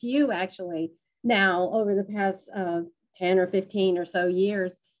quite a few actually now over the past 10 or 15 or so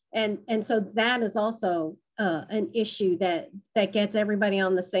years. And so that is also an issue that gets everybody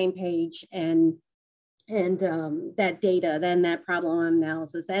on the same page and that data, then that problem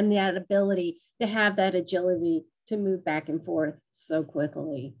analysis, and that ability to have that agility to move back and forth so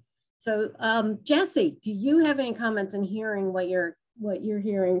quickly. So Jesse, do you have any comments in hearing what you're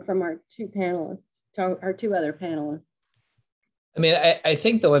hearing from our two other panelists? I mean, I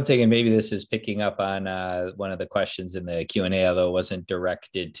think the one thing, and maybe this is picking up on one of the questions in the Q&A, although it wasn't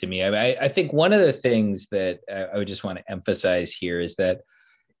directed to me. I think one of the things that I would just want to emphasize here is that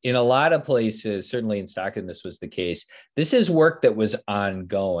in a lot of places, certainly in Stockton, this was the case. This is work that was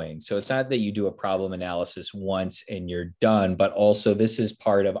ongoing. So it's not that you do a problem analysis once and you're done, but also this is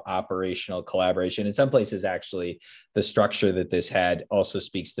part of operational collaboration. In some places, actually, the structure that this had also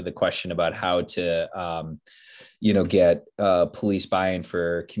speaks to the question about how to get police buy-in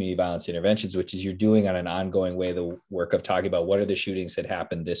for community violence interventions, which is you're doing on an ongoing way the work of talking about what are the shootings that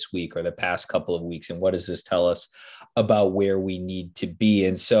happened this week or the past couple of weeks, and what does this tell us about where we need to be.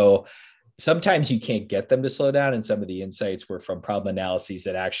 And so sometimes you can't get them to slow down, and some of the insights were from problem analyses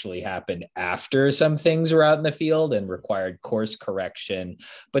that actually happened after some things were out in the field and required course correction.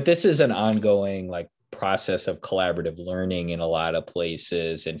 But this is an ongoing process of collaborative learning in a lot of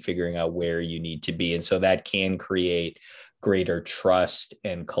places and figuring out where you need to be. And so that can create greater trust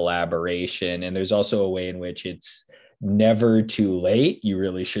and collaboration. And there's also a way in which it's never too late. You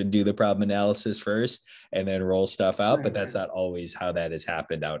really should do the problem analysis first and then roll stuff out, but that's not always how that has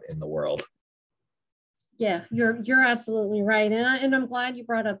happened out in the world. Yeah, you're absolutely right. And I'm glad you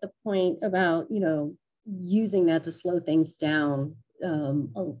brought up the point about, using that to slow things down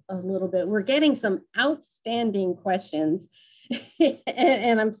a little bit. We're getting some outstanding questions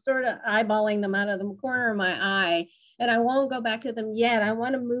and I'm sort of eyeballing them out of the corner of my eye, and I won't go back to them yet. I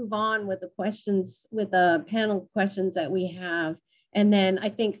want to move on with the questions, with the panel questions that we have. And then I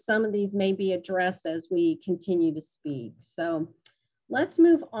think some of these may be addressed as we continue to speak. So let's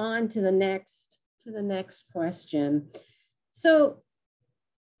move on to the next question. So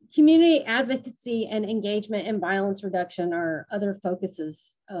community advocacy and engagement in violence reduction are other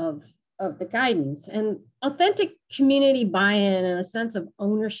focuses of the guidance, and authentic community buy-in and a sense of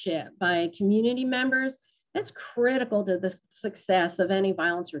ownership by community members, that's critical to the success of any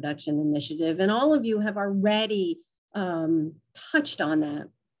violence reduction initiative. And all of you have already touched on that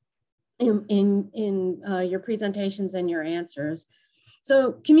in your presentations and your answers.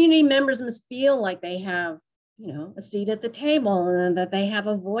 So community members must feel like they have a seat at the table, and that they have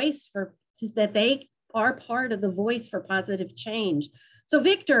a voice that they are part of the voice for positive change. So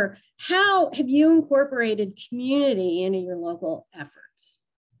Victor, how have you incorporated community into your local efforts?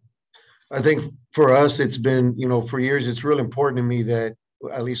 I think for us, it's been, for years, it's really important to me that,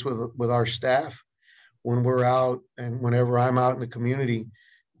 at least with our staff, when we're out and whenever I'm out in the community,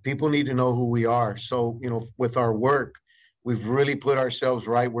 people need to know who we are. So, with our work, we've really put ourselves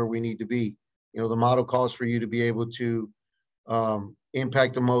right where we need to be. The model calls for you to be able to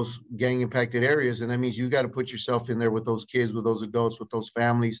impact the most gang impacted areas. And that means you got to put yourself in there with those kids, with those adults, with those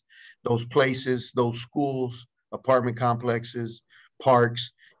families, those places, those schools, apartment complexes,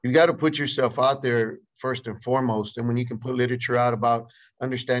 parks. You got to put yourself out there first and foremost. And when you can put literature out about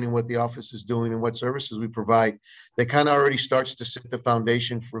understanding what the office is doing and what services we provide, that kind of already starts to set the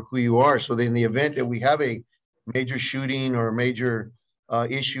foundation for who you are. So that in the event that we have a major shooting or a major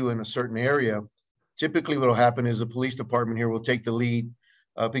issue in a certain area, typically what will happen is the police department here will take the lead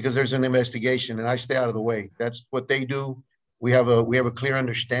because there's an investigation, and I stay out of the way. That's what they do. We have a clear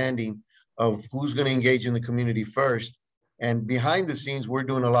understanding of who's going to engage in the community first. And behind the scenes, we're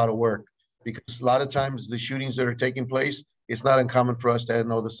doing a lot of work, because a lot of times the shootings that are taking place, it's not uncommon for us to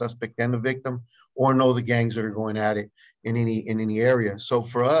know the suspect and the victim, or know the gangs that are going at it in any area. So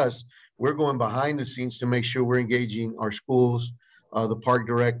for us, we're going behind the scenes to make sure we're engaging our schools, the park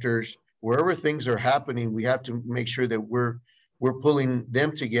directors, wherever things are happening. We have to make sure that we're pulling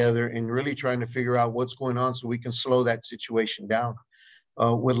them together and really trying to figure out what's going on so we can slow that situation down.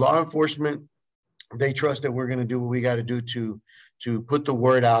 With law enforcement, they trust that we're going to do what we got to do to put the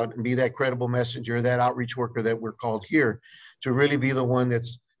word out and be that credible messenger, that outreach worker that we're called here, to really be the one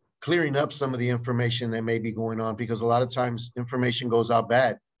that's clearing up some of the information that may be going on, because a lot of times information goes out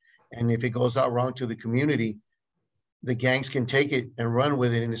bad. And if it goes out wrong to the community, the gangs can take it and run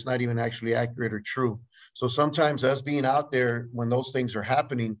with it, and it's not even actually accurate or true. So sometimes us being out there when those things are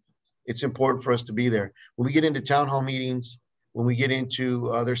happening, it's important for us to be there. When we get into town hall meetings, when we get into,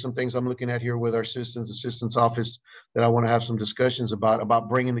 there's some things I'm looking at here with our citizens assistance office that I want to have some discussions about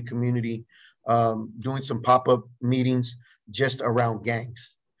bringing the community, doing some pop-up meetings just around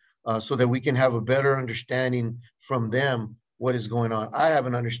gangs, so that we can have a better understanding from them what is going on. I have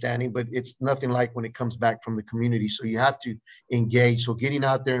an understanding, but it's nothing like when it comes back from the community. So you have to engage. So getting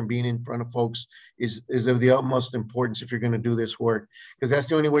out there and being in front of folks is of the utmost importance if you're going to do this work, because that's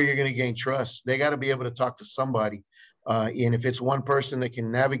the only way you're going to gain trust. They got to be able to talk to somebody. And if it's one person that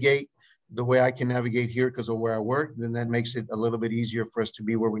can navigate the way I can navigate here because of where I work, then that makes it a little bit easier for us to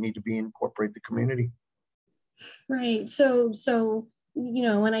be where we need to be and incorporate the community. Right. So, you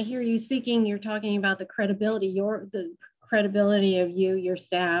know, when I hear you speaking, you're talking about the credibility of you, your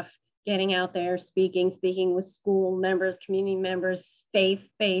staff, getting out there, speaking with school members, community members,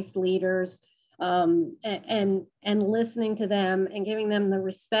 faith-based leaders, and listening to them and giving them the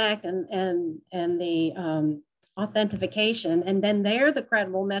respect and the authentication. And then they're the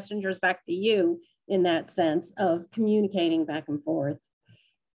credible messengers back to you in that sense of communicating back and forth.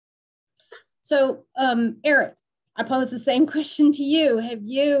 So, Eric, I pose the same question to you. Have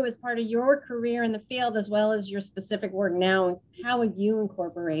you, as part of your career in the field, as well as your specific work now, how have you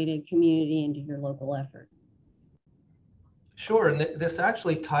incorporated community into your local efforts? Sure, and this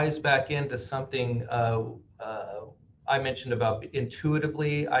actually ties back into something I mentioned about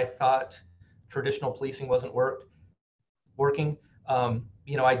intuitively. I thought traditional policing wasn't working.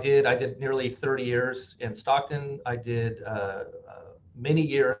 You know, I did nearly 30 years in Stockton. I did many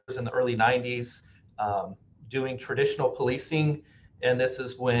years in the early 90s. Doing traditional policing, and this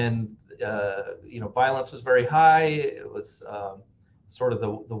is when you know, violence was very high. It was sort of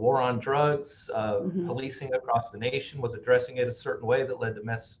the war on drugs. Policing across the nation was addressing it a certain way that led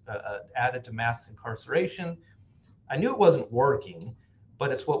to added to mass incarceration. I knew it wasn't working,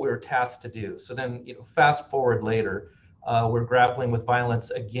 but it's what we were tasked to do. So then, you know, fast forward later, we're grappling with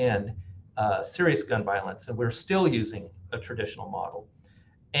violence again, serious gun violence, and we're still using a traditional model.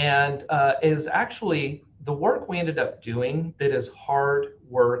 And it is actually the work we ended up doing that is hard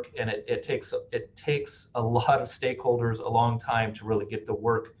work, and it takes a lot of stakeholders a long time to really get the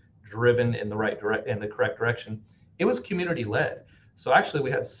work driven in the correct direction. It was community led. So actually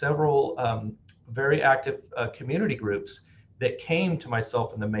we had several very active community groups that came to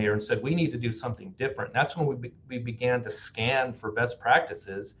myself and the mayor and said, we need to do something different. And that's when we began to scan for best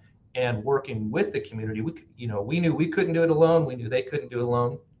practices and working with the community. We knew we couldn't do it alone. We knew they couldn't do it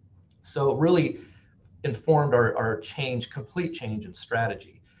alone. So it really informed our complete change in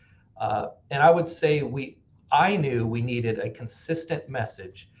strategy. And I would say I knew we needed a consistent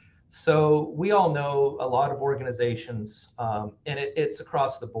message. So we all know a lot of organizations, and it's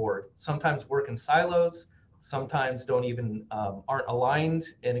across the board. Sometimes work in silos, sometimes aren't aligned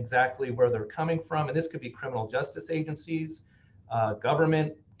in exactly where they're coming from. And this could be criminal justice agencies,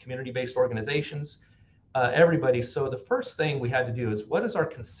 government, community-based organizations, everybody. So the first thing we had to do is, what is our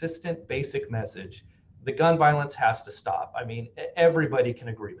consistent basic message? The gun violence has to stop. I mean, everybody can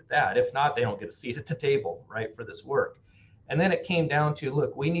agree with that. If not, they don't get a seat at the table, right, for this work. And then it came down to,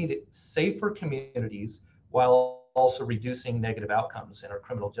 look, we need safer communities while also reducing negative outcomes in our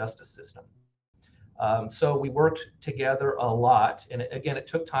criminal justice system. So we worked together a lot. And again, it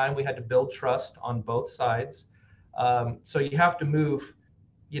took time. We had to build trust on both sides. So you have to move,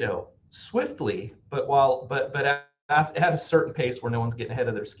 you know, swiftly, but at a certain pace where no one's getting ahead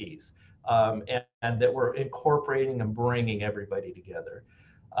of their skis. And that we're incorporating and bringing everybody together.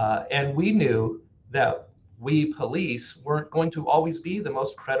 And we knew that we police weren't going to always be the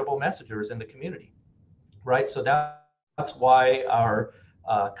most credible messengers in the community, right? So that's why our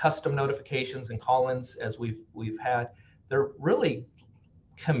custom notifications and call-ins, as we've had, they're really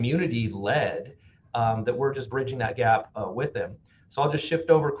community-led, that we're just bridging that gap with them. So I'll just shift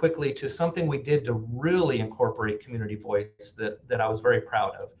over quickly to something we did to really incorporate community voice that I was very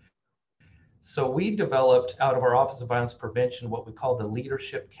proud of. So we developed out of our Office of Violence Prevention what we call the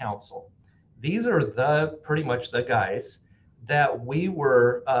Leadership Council. These are pretty much the guys that we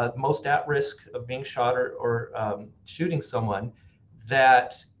were most at risk of being shot or shooting someone,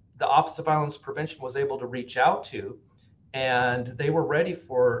 that the Office of Violence Prevention was able to reach out to, and they were ready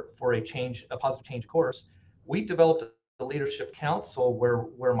for a positive change course. We developed a leadership council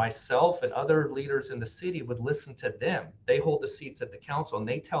where myself and other leaders in the city would listen to them. They hold the seats at the council, and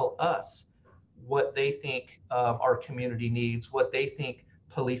they tell us what they think our community needs, what they think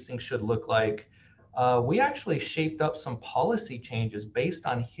policing should look like. We actually shaped up some policy changes based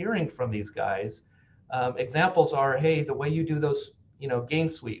on hearing from these guys. Examples are, hey, the way you do those, you know, game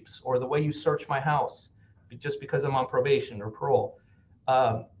sweeps, or the way you search my house just because I'm on probation or parole.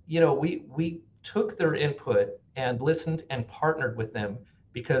 You know, we took their input and listened and partnered with them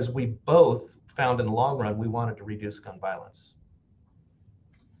because we both found in the long run we wanted to reduce gun violence.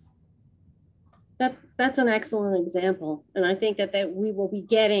 That's an excellent example. And I think that we will be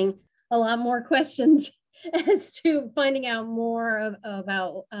getting a lot more questions as to finding out more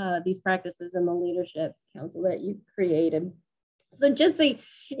about these practices in the leadership council that you created. So just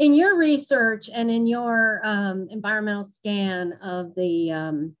in your research and in your environmental scan of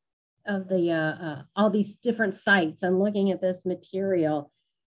the all these different sites and looking at this material,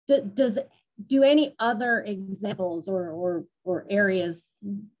 do any other examples or areas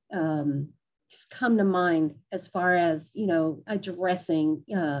come to mind as far as, you know, addressing,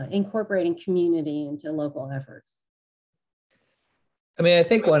 incorporating community into local efforts? I mean, I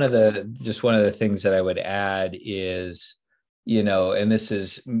think one of the things that I would add is, you know, and this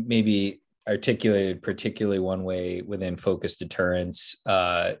is maybe articulated particularly one way within focused deterrence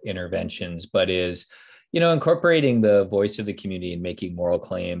interventions, but is, you know, incorporating the voice of the community and making moral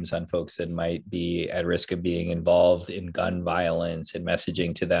claims on folks that might be at risk of being involved in gun violence, and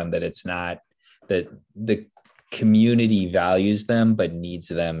messaging to them that it's not that the community values them, but needs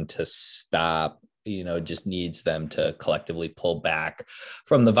them to stop, you know, just needs them to collectively pull back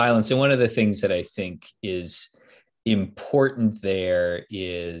from the violence. And one of the things that I think is important there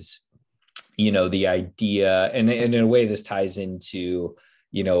is, you know, the idea, and in a way this ties into,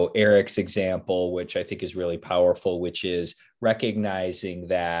 you know, Eric's example, which I think is really powerful, which is recognizing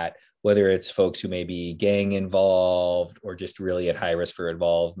that whether it's folks who may be gang involved or just really at high risk for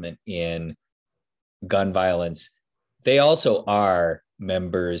involvement in gun violence, they also are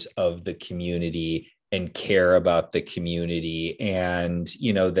members of the community and care about the community. And,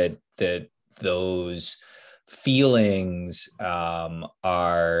 you know, that those feelings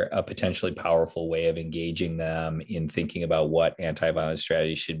are a potentially powerful way of engaging them in thinking about what anti-violence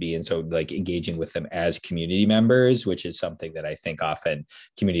strategies should be. And so, like, engaging with them as community members, which is something that I think often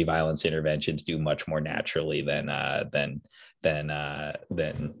community violence interventions do much more naturally than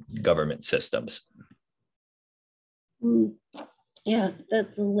government systems. Yeah,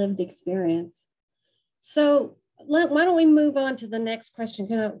 that's a lived experience. So why don't we move on to the next question?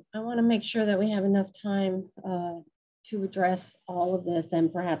 Because I want to make sure that we have enough time to address all of this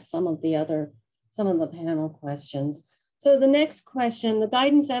and perhaps some of the panel questions. So the next question, the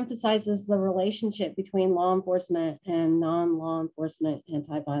guidance emphasizes the relationship between law enforcement and non-law enforcement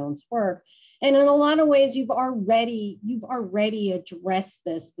anti-violence work. And in a lot of ways, you've already addressed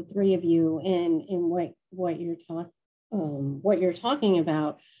this, the three of you, in what you're talking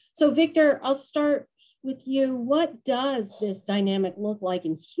about. So Victor, I'll start with you. What does this dynamic look like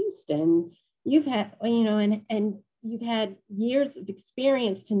in Houston? You've had, you know, and you've had years of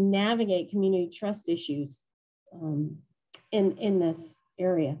experience to navigate community trust issues in this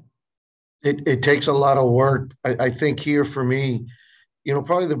area. It takes a lot of work. I think here for me, you know,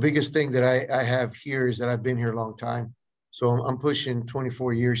 probably the biggest thing that I have here is that I've been here a long time. So I'm pushing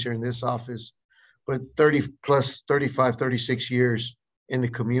 24 years here in this office, but 30 plus 35, 36 years in the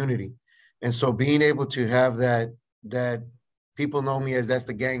community. And so being able to have that people know me as that's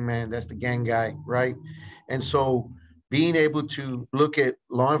the gang man, that's the gang guy, right? And so being able to look at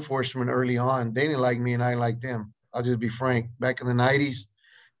law enforcement early on, they didn't like me and I didn't like them. I'll just be frank. Back in the 90s,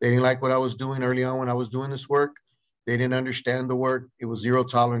 they didn't like what I was doing early on when I was doing this work. They didn't understand the work. It was zero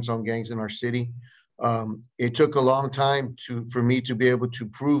tolerance on gangs in our city. It took a long time for me to be able to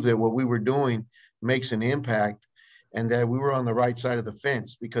prove that what we were doing makes an impact and that we were on the right side of the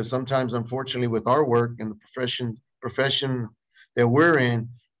fence. Because sometimes, unfortunately, with our work and the profession that we're in,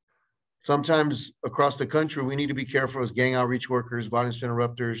 sometimes across the country, we need to be careful as gang outreach workers, violence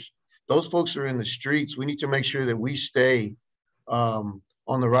interrupters. Those folks are in the streets. We need to make sure that we stay on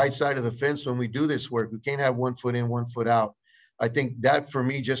the right side of the fence when we do this work. We can't have 1 foot in, 1 foot out. I think that for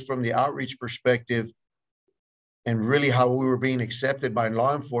me, just from the outreach perspective and really how we were being accepted by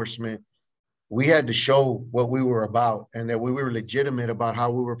law enforcement, we had to show what we were about and that we were legitimate about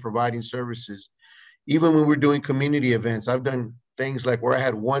how we were providing services. Even when we're doing community events, I've done things like where I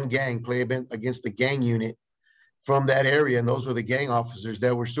had one gang play event against the gang unit from that area. And those were the gang officers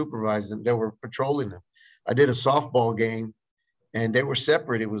that were supervising, that were patrolling them. I did a softball game and they were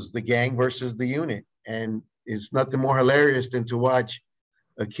separate. It was the gang versus the unit. And it's nothing more hilarious than to watch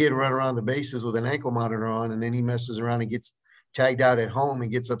a kid run around the bases with an ankle monitor on, and then he messes around and gets tagged out at home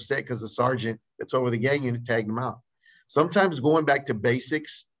and gets upset because the sergeant that's over the gang unit tagged him out. Sometimes going back to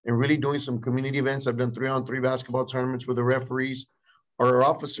basics and really doing some community events. I've done 3-on-3 basketball tournaments where the referees are our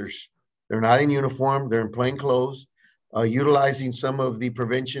officers. They're not in uniform, they're in plain clothes, utilizing some of the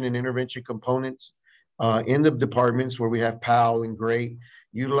prevention and intervention components in the departments where we have PAL and GREAT,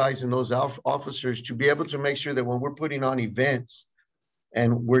 utilizing those officers to be able to make sure that when we're putting on events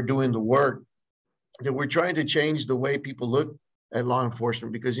and we're doing the work, that we're trying to change the way people look at law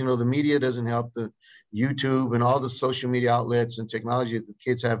enforcement, because, you know, the media doesn't help, the YouTube and all the social media outlets and technology that the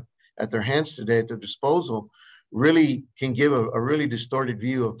kids have at their hands today, at their disposal, really can give a really distorted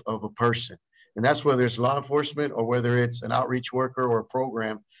view of a person. And that's whether it's law enforcement or whether it's an outreach worker or a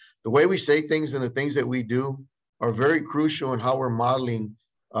program. The way we say things and the things that we do are very crucial in how we're modeling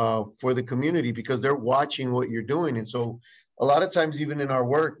for the community, because they're watching what you're doing. And so a lot of times, even in our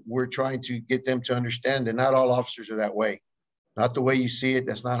work, we're trying to get them to understand that not all officers are that way. Not the way you see it.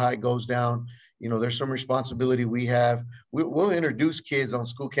 That's not how it goes down. You know, there's some responsibility we have. We'll introduce kids on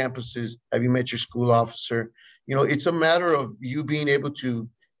school campuses. Have you met your school officer? You know, it's a matter of you being able to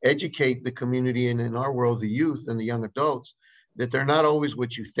educate the community, and in our world, the youth and the young adults, that they're not always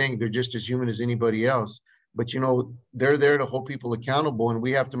what you think. They're just as human as anybody else. But, you know, they're there to hold people accountable. And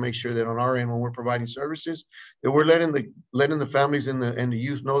we have to make sure that on our end, when we're providing services, that we're letting the families and the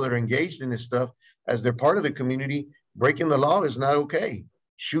youth know that are engaged in this stuff as they're part of the community. Breaking the law is not okay.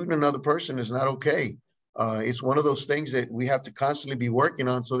 Shooting another person is not okay. It's one of those things that we have to constantly be working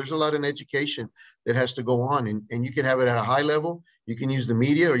on. So there's a lot of education that has to go on, and you can have it at a high level. You can use the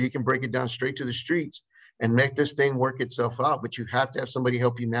media, or you can break it down straight to the streets and make this thing work itself out. But you have to have somebody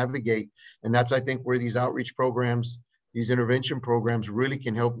help you navigate. And that's, I think, where these outreach programs, these intervention programs really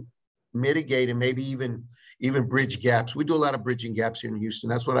can help mitigate and maybe even bridge gaps. We do a lot of bridging gaps here in Houston.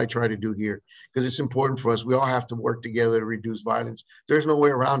 That's what I try to do here, because it's important for us. We all have to work together to reduce violence. There's no way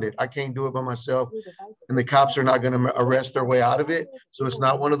around it. I can't do it by myself, and the cops are not going to arrest their way out of it. So it's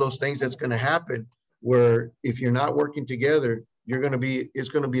not one of those things that's going to happen where if you're not working together, it's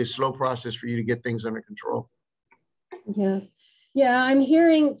going to be a slow process for you to get things under control. Yeah, I'm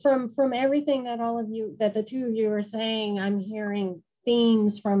hearing from everything that the two of you are saying. I'm hearing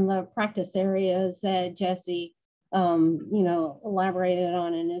themes from the practice areas that Jesse elaborated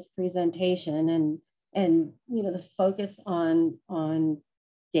on in his presentation, and the focus on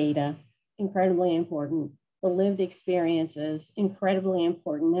data, incredibly important. The lived experiences, incredibly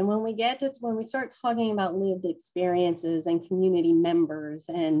important. And when we start talking about lived experiences and community members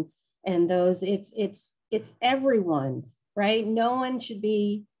and those, it's everyone, right? No one should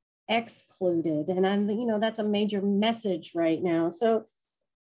be excluded. And that's a major message right now. So,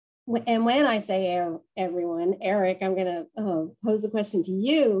 and when I say everyone, Eric, I'm going to pose a question to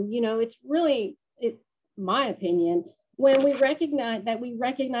you. It's really, my opinion, when we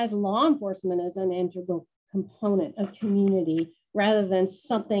recognize law enforcement as an integral component of community rather than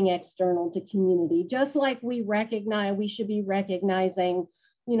something external to community, just like we should be recognizing,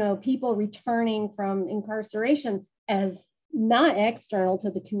 people returning from incarceration as not external to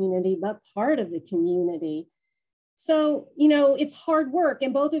the community, but part of the community. So, it's hard work.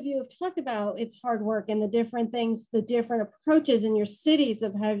 And both of you have talked about it's hard work and the different things, the different approaches in your cities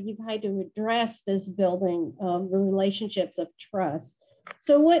of how you've had to address this building of relationships of trust.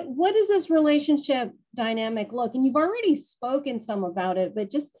 So what does this relationship dynamic look? And you've already spoken some about it,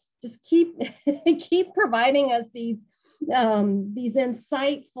 but just keep keep providing us these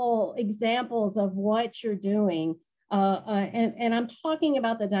insightful examples of what you're doing. And I'm talking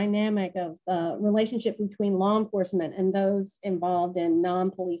about the dynamic of the relationship between law enforcement and those involved in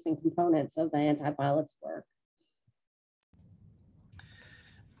non-policing components of the anti-violence work.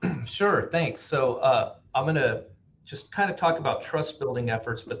 Sure, thanks. So I'm going to just kind of talk about trust building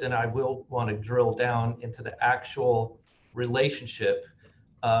efforts, but then I will want to drill down into the actual relationship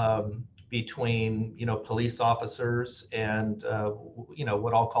between police officers and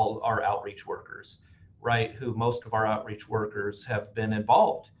what I'll call our outreach workers, right? Who most of our outreach workers have been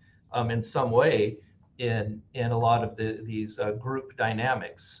involved in some way in a lot of these group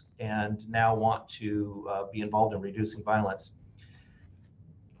dynamics, and now want to be involved in reducing violence.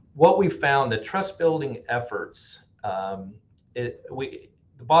 What we found, that trust building efforts, the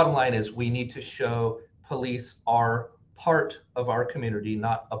bottom line is we need to show police are part of our community,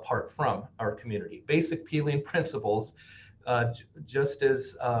 not apart from our community. Basic peeling principles, just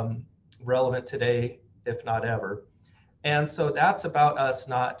as relevant today, if not ever. And so that's about us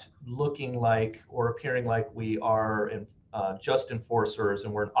not looking like or appearing like we are just enforcers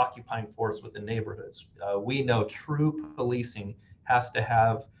and we're an occupying force within neighborhoods. We know true policing has to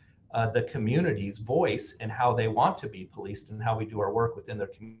have the community's voice in how they want to be policed and how we do our work within their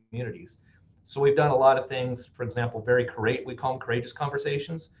communities. So we've done a lot of things, for example, we call them courageous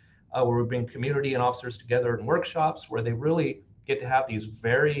conversations, where we bring community and officers together in workshops where they really get to have these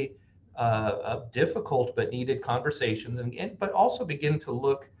very difficult but needed conversations, but also begin to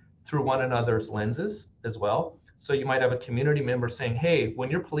look through one another's lenses as well. So you might have a community member saying, hey,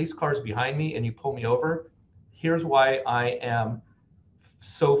 when your police car is behind me and you pull me over, here's why I am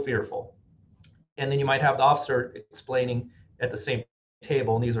so fearful. And then you might have the officer explaining at the same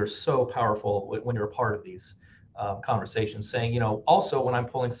table, and these are so powerful when you're a part of these. conversations saying, also when I'm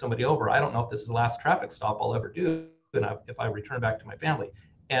pulling somebody over, I don't know if this is the last traffic stop I'll ever do if I return back to my family.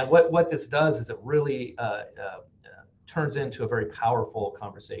 And what this does is it really turns into a very powerful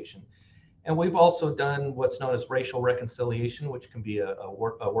conversation. And we've also done what's known as racial reconciliation, which can be a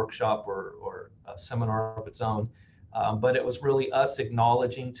workshop or a seminar of its own. But it was really us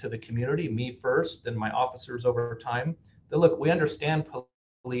acknowledging to the community, me first, then my officers over time, that look, we understand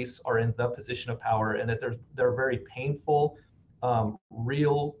police are in the position of power and that there are very painful,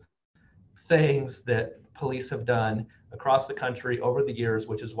 real things that police have done across the country over the years,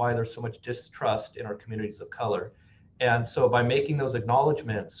 which is why there's so much distrust in our communities of color. And so by making those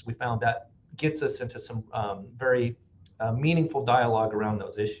acknowledgments, we found that gets us into some very meaningful dialogue around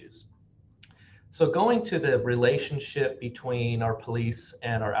those issues. So going to the relationship between our police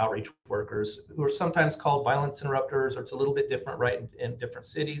and our outreach workers, who are sometimes called violence interrupters, or it's a little bit different, right, in different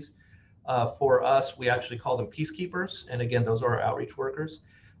cities. For us, we actually call them peacekeepers. And again, those are our outreach workers.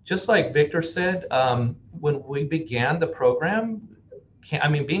 Just like Victor said, when we began the program,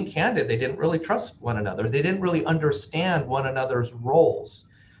 being candid, they didn't really trust one another. They didn't really understand one another's roles,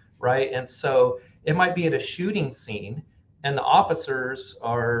 right? And so it might be at a shooting scene and the officers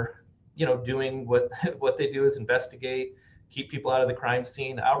are, doing what they do is investigate, keep people out of the crime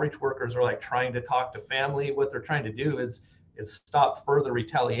scene. Outreach workers are like trying to talk to family. What they're trying to do is stop further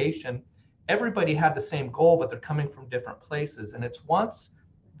retaliation. Everybody had the same goal, but they're coming from different places. And it's once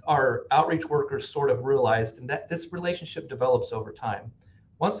our outreach workers sort of realized, and that this relationship develops over time.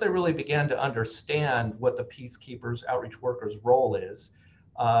 Once they really began to understand what the peacekeepers, outreach workers' role is,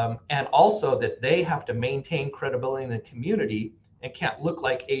 and also that they have to maintain credibility in the community and can't look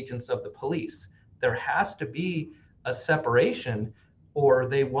like agents of the police. There has to be a separation or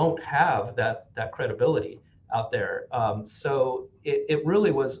they won't have that credibility out there. So it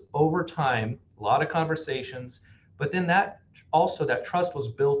really was over time, a lot of conversations, but then that trust was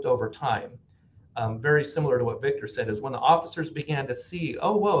built over time. Very similar to what Victor said, is when the officers began to see,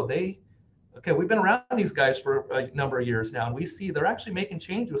 oh, whoa, we've been around these guys for a number of years now, and we see they're actually making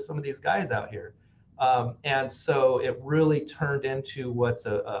change with some of these guys out here. And so it really turned into what's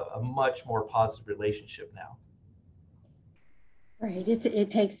a much more positive relationship now. Right. It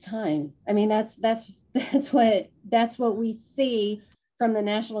takes time. I mean, that's what we see from the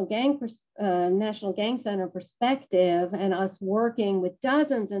National Gang Center perspective, and us working with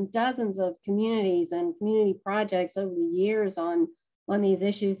dozens and dozens of communities and community projects over the years on these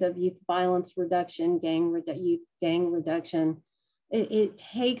issues of youth violence reduction, youth gang reduction. It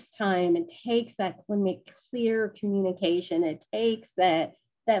takes time. It takes that clear communication. It takes that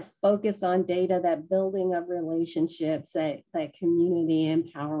focus on data, that building of relationships, that community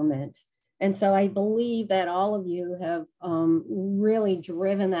empowerment. And so I believe that all of you have really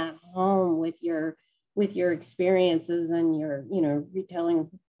driven that home with your experiences and your retelling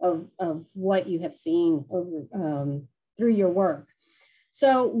of what you have seen over through your work.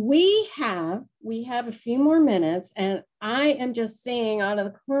 So we have a few more minutes, and I am just seeing out of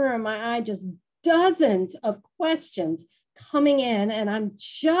the corner of my eye just dozens of questions coming in, and I'm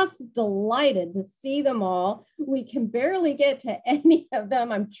just delighted to see them all. We can barely get to any of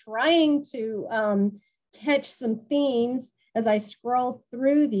them. I'm trying to catch some themes as I scroll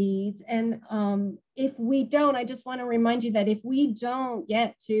through these. And if we don't, I just want to remind you that if we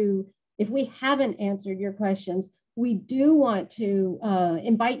haven't answered your questions, we do want to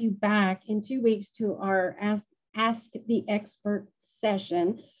invite you back in 2 weeks to our Ask the Expert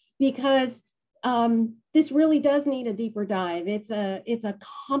session, because this really does need a deeper dive. It's a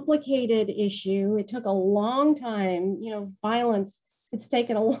complicated issue. It took a long time, violence, it's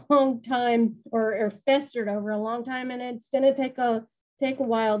taken a long time or festered over a long time, and it's going to take a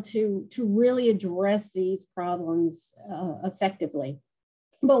while to really address these problems effectively.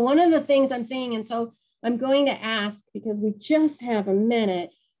 But one of the things I'm seeing, and so I'm going to ask, because we just have a minute,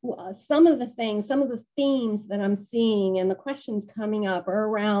 some of the themes that I'm seeing and the questions coming up are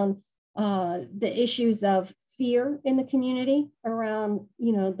around the issues of fear in the community, around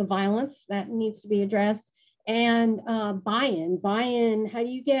the violence that needs to be addressed, and buy-in. How do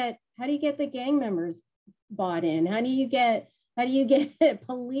you get the gang members bought in? How do you get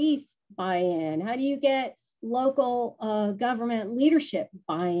police buy-in? How do you get local government leadership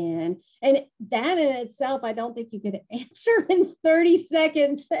buy-in? And that in itself, I don't think you could answer in 30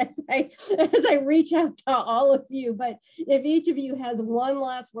 seconds as I reach out to all of you. But if each of you has one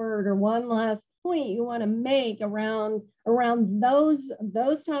last word or one last point you want to make around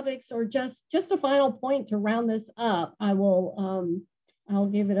those topics, or just a final point to round this up, I'll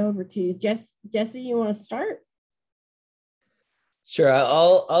give it over to you. Jesse, you want to start? Sure,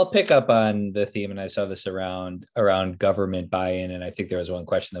 I'll pick up on the theme, and I saw this around government buy-in, and I think there was one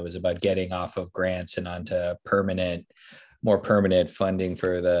question that was about getting off of grants and onto more permanent funding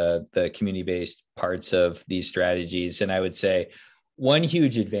for the community-based parts of these strategies. And I would say one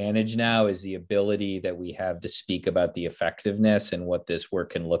huge advantage now is the ability that we have to speak about the effectiveness and what this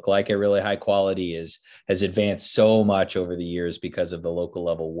work can look like at really high quality has advanced so much over the years because of the local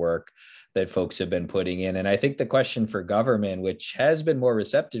level work that folks have been putting in. And I think the question for government, which has been more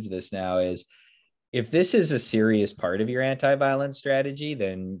receptive to this now, is if this is a serious part of your anti-violence strategy,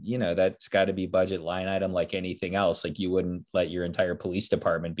 then, that's got to be budget line item like anything else. Like, you wouldn't let your entire police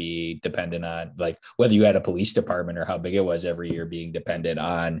department be dependent on, like, whether you had a police department or how big it was every year, being dependent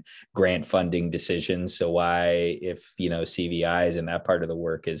on grant funding decisions. So why, if, CVIs and that part of the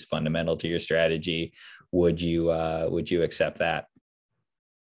work is fundamental to your strategy, would you accept that?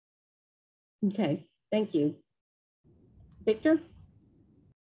 Okay, thank you. Victor?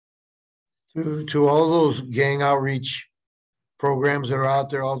 To all those gang outreach programs that are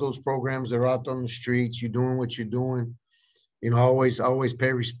out there, all those programs that are out on the streets, you're doing what you're doing. Always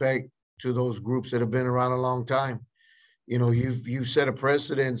pay respect to those groups that have been around a long time. You've set a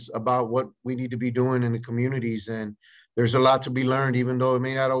precedence about what we need to be doing in the communities, and there's a lot to be learned, even though it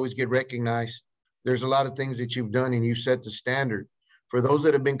may not always get recognized. There's a lot of things that you've done, and you set the standard. For those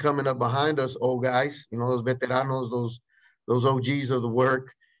that have been coming up behind us, old guys, those veteranos, those OGs of the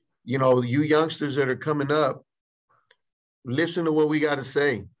work, you youngsters that are coming up, listen to what we got to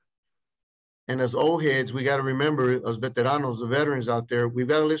say. And as old heads, we got to remember, as veteranos, the veterans out there, we've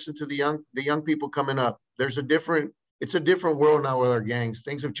got to listen to the young people coming up. It's a different world now with our gangs.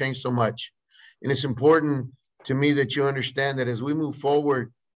 Things have changed so much. And it's important to me that you understand that as we move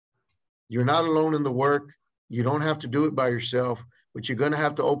forward, you're not alone in the work. You don't have to do it by yourself, but you're going to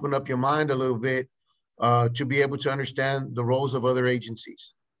have to open up your mind a little bit to be able to understand the roles of other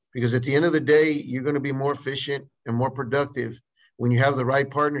agencies. Because at the end of the day, you're going to be more efficient and more productive when you have the right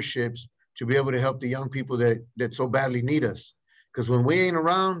partnerships to be able to help the young people that so badly need us. Because when we ain't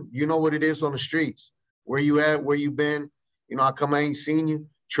around, you know what it is on the streets. Where you at, where you been, how come I ain't seen you?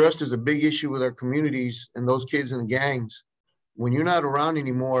 Trust is a big issue with our communities and those kids in the gangs. When you're not around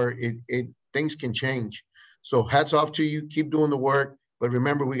anymore, things can change. So hats off to you. Keep doing the work. But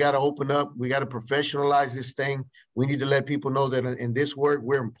remember, we got to open up. We got to professionalize this thing. We need to let people know that in this work,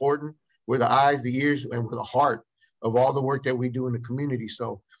 we're important. We're the eyes, the ears, and we're the heart of all the work that we do in the community.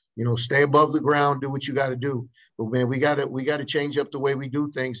 So, stay above the ground, do what you got to do. But man, we got to change up the way we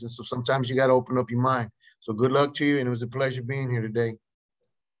do things. And so sometimes you got to open up your mind. So good luck to you. And it was a pleasure being here today.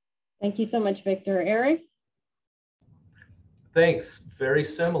 Thank you so much, Victor. Eric? Thanks. Very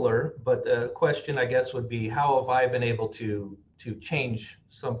similar, but the question, I guess, would be, how have I been able to change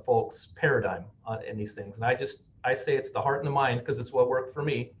some folks' paradigm in these things? And I say it's the heart and the mind, because it's what worked for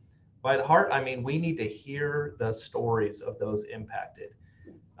me. By the heart, I mean, we need to hear the stories of those impacted.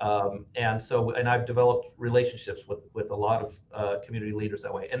 And I've developed relationships with a lot of community leaders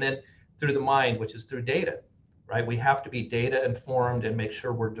that way. And then through the mind, which is through data, right? We have to be data informed and make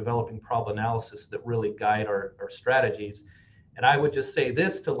sure we're developing problem analysis that really guide our strategies. And I would just say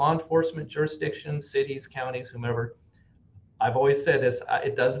this to law enforcement jurisdictions, cities, counties, whomever. I've always said this,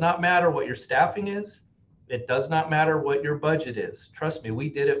 it does not matter what your staffing is. It does not matter what your budget is. Trust me, we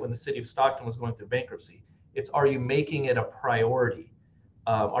did it when the city of Stockton was going through bankruptcy. It's, are you making it a priority?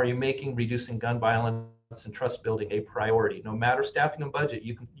 Are you making reducing gun violence and trust building a priority? No matter staffing and budget,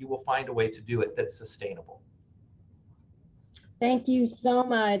 you will find a way to do it that's sustainable. Thank you so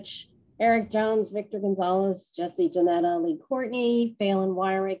much, Eric Jones, Victor Gonzalez, Jesse Janetta, Lee Courtney, Phelan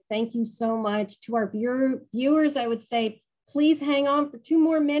Wyrick. Thank you so much. To our viewers, I would say, please hang on for 2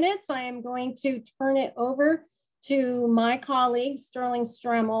 more minutes. I am going to turn it over to my colleague, Sterling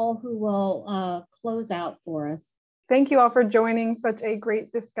Stremmel, who will close out for us. Thank you all for joining such a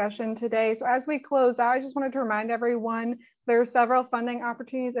great discussion today. So as we close out, I just wanted to remind everyone there are several funding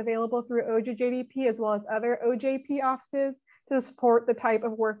opportunities available through OJJDP as well as other OJP offices to support the type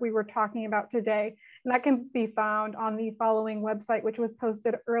of work we were talking about today. And that can be found on the following website, which was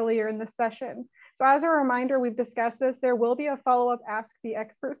posted earlier in the session. So as a reminder, we've discussed this, there will be a follow-up Ask the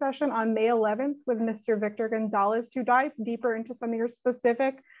Expert session on May 11th with Mr. Victor Gonzalez to dive deeper into some of your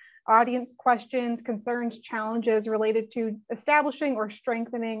specific audience questions, concerns, challenges related to establishing or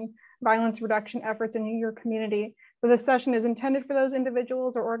strengthening violence reduction efforts in your community. So this session is intended for those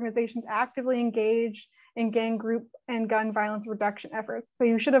individuals or organizations actively engaged in gang, group, and gun violence reduction efforts. So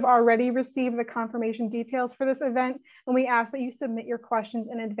you should have already received the confirmation details for this event, and we ask that you submit your questions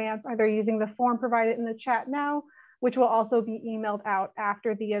in advance, either using the form provided in the chat now, which will also be emailed out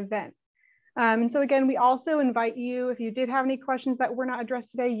after the event. And so again, we also invite you, if you did have any questions that were not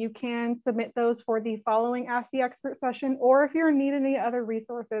addressed today, you can submit those for the following Ask the Expert session, or if you're in need of any other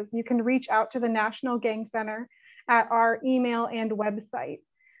resources, you can reach out to the National Gang Center at our email and website.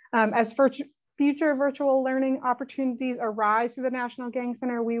 As future virtual learning opportunities arise through the National Gang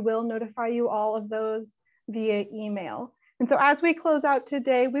Center, we will notify you all of those via email. And so as we close out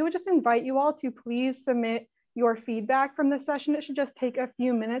today, we would just invite you all to please submit your feedback from the session. It should just take a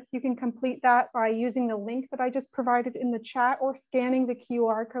few minutes. You can complete that by using the link that I just provided in the chat or scanning the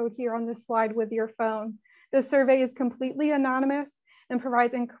QR code here on this slide with your phone. This survey is completely anonymous and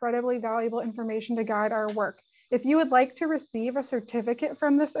provides incredibly valuable information to guide our work. If you would like to receive a certificate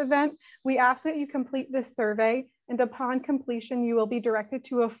from this event, we ask that you complete this survey, and upon completion, you will be directed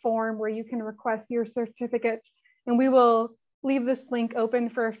to a form where you can request your certificate, and we will leave this link open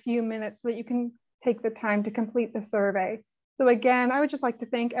for a few minutes so that you can take the time to complete the survey. So again, I would just like to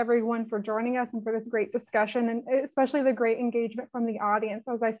thank everyone for joining us and for this great discussion, and especially the great engagement from the audience.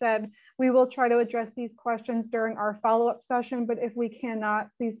 As I said, we will try to address these questions during our follow-up session, but if we cannot,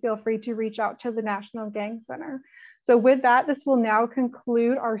 please feel free to reach out to the National Gang Center. So with that, this will now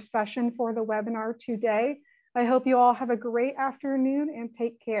conclude our session for the webinar today. I hope you all have a great afternoon and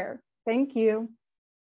take care. Thank you.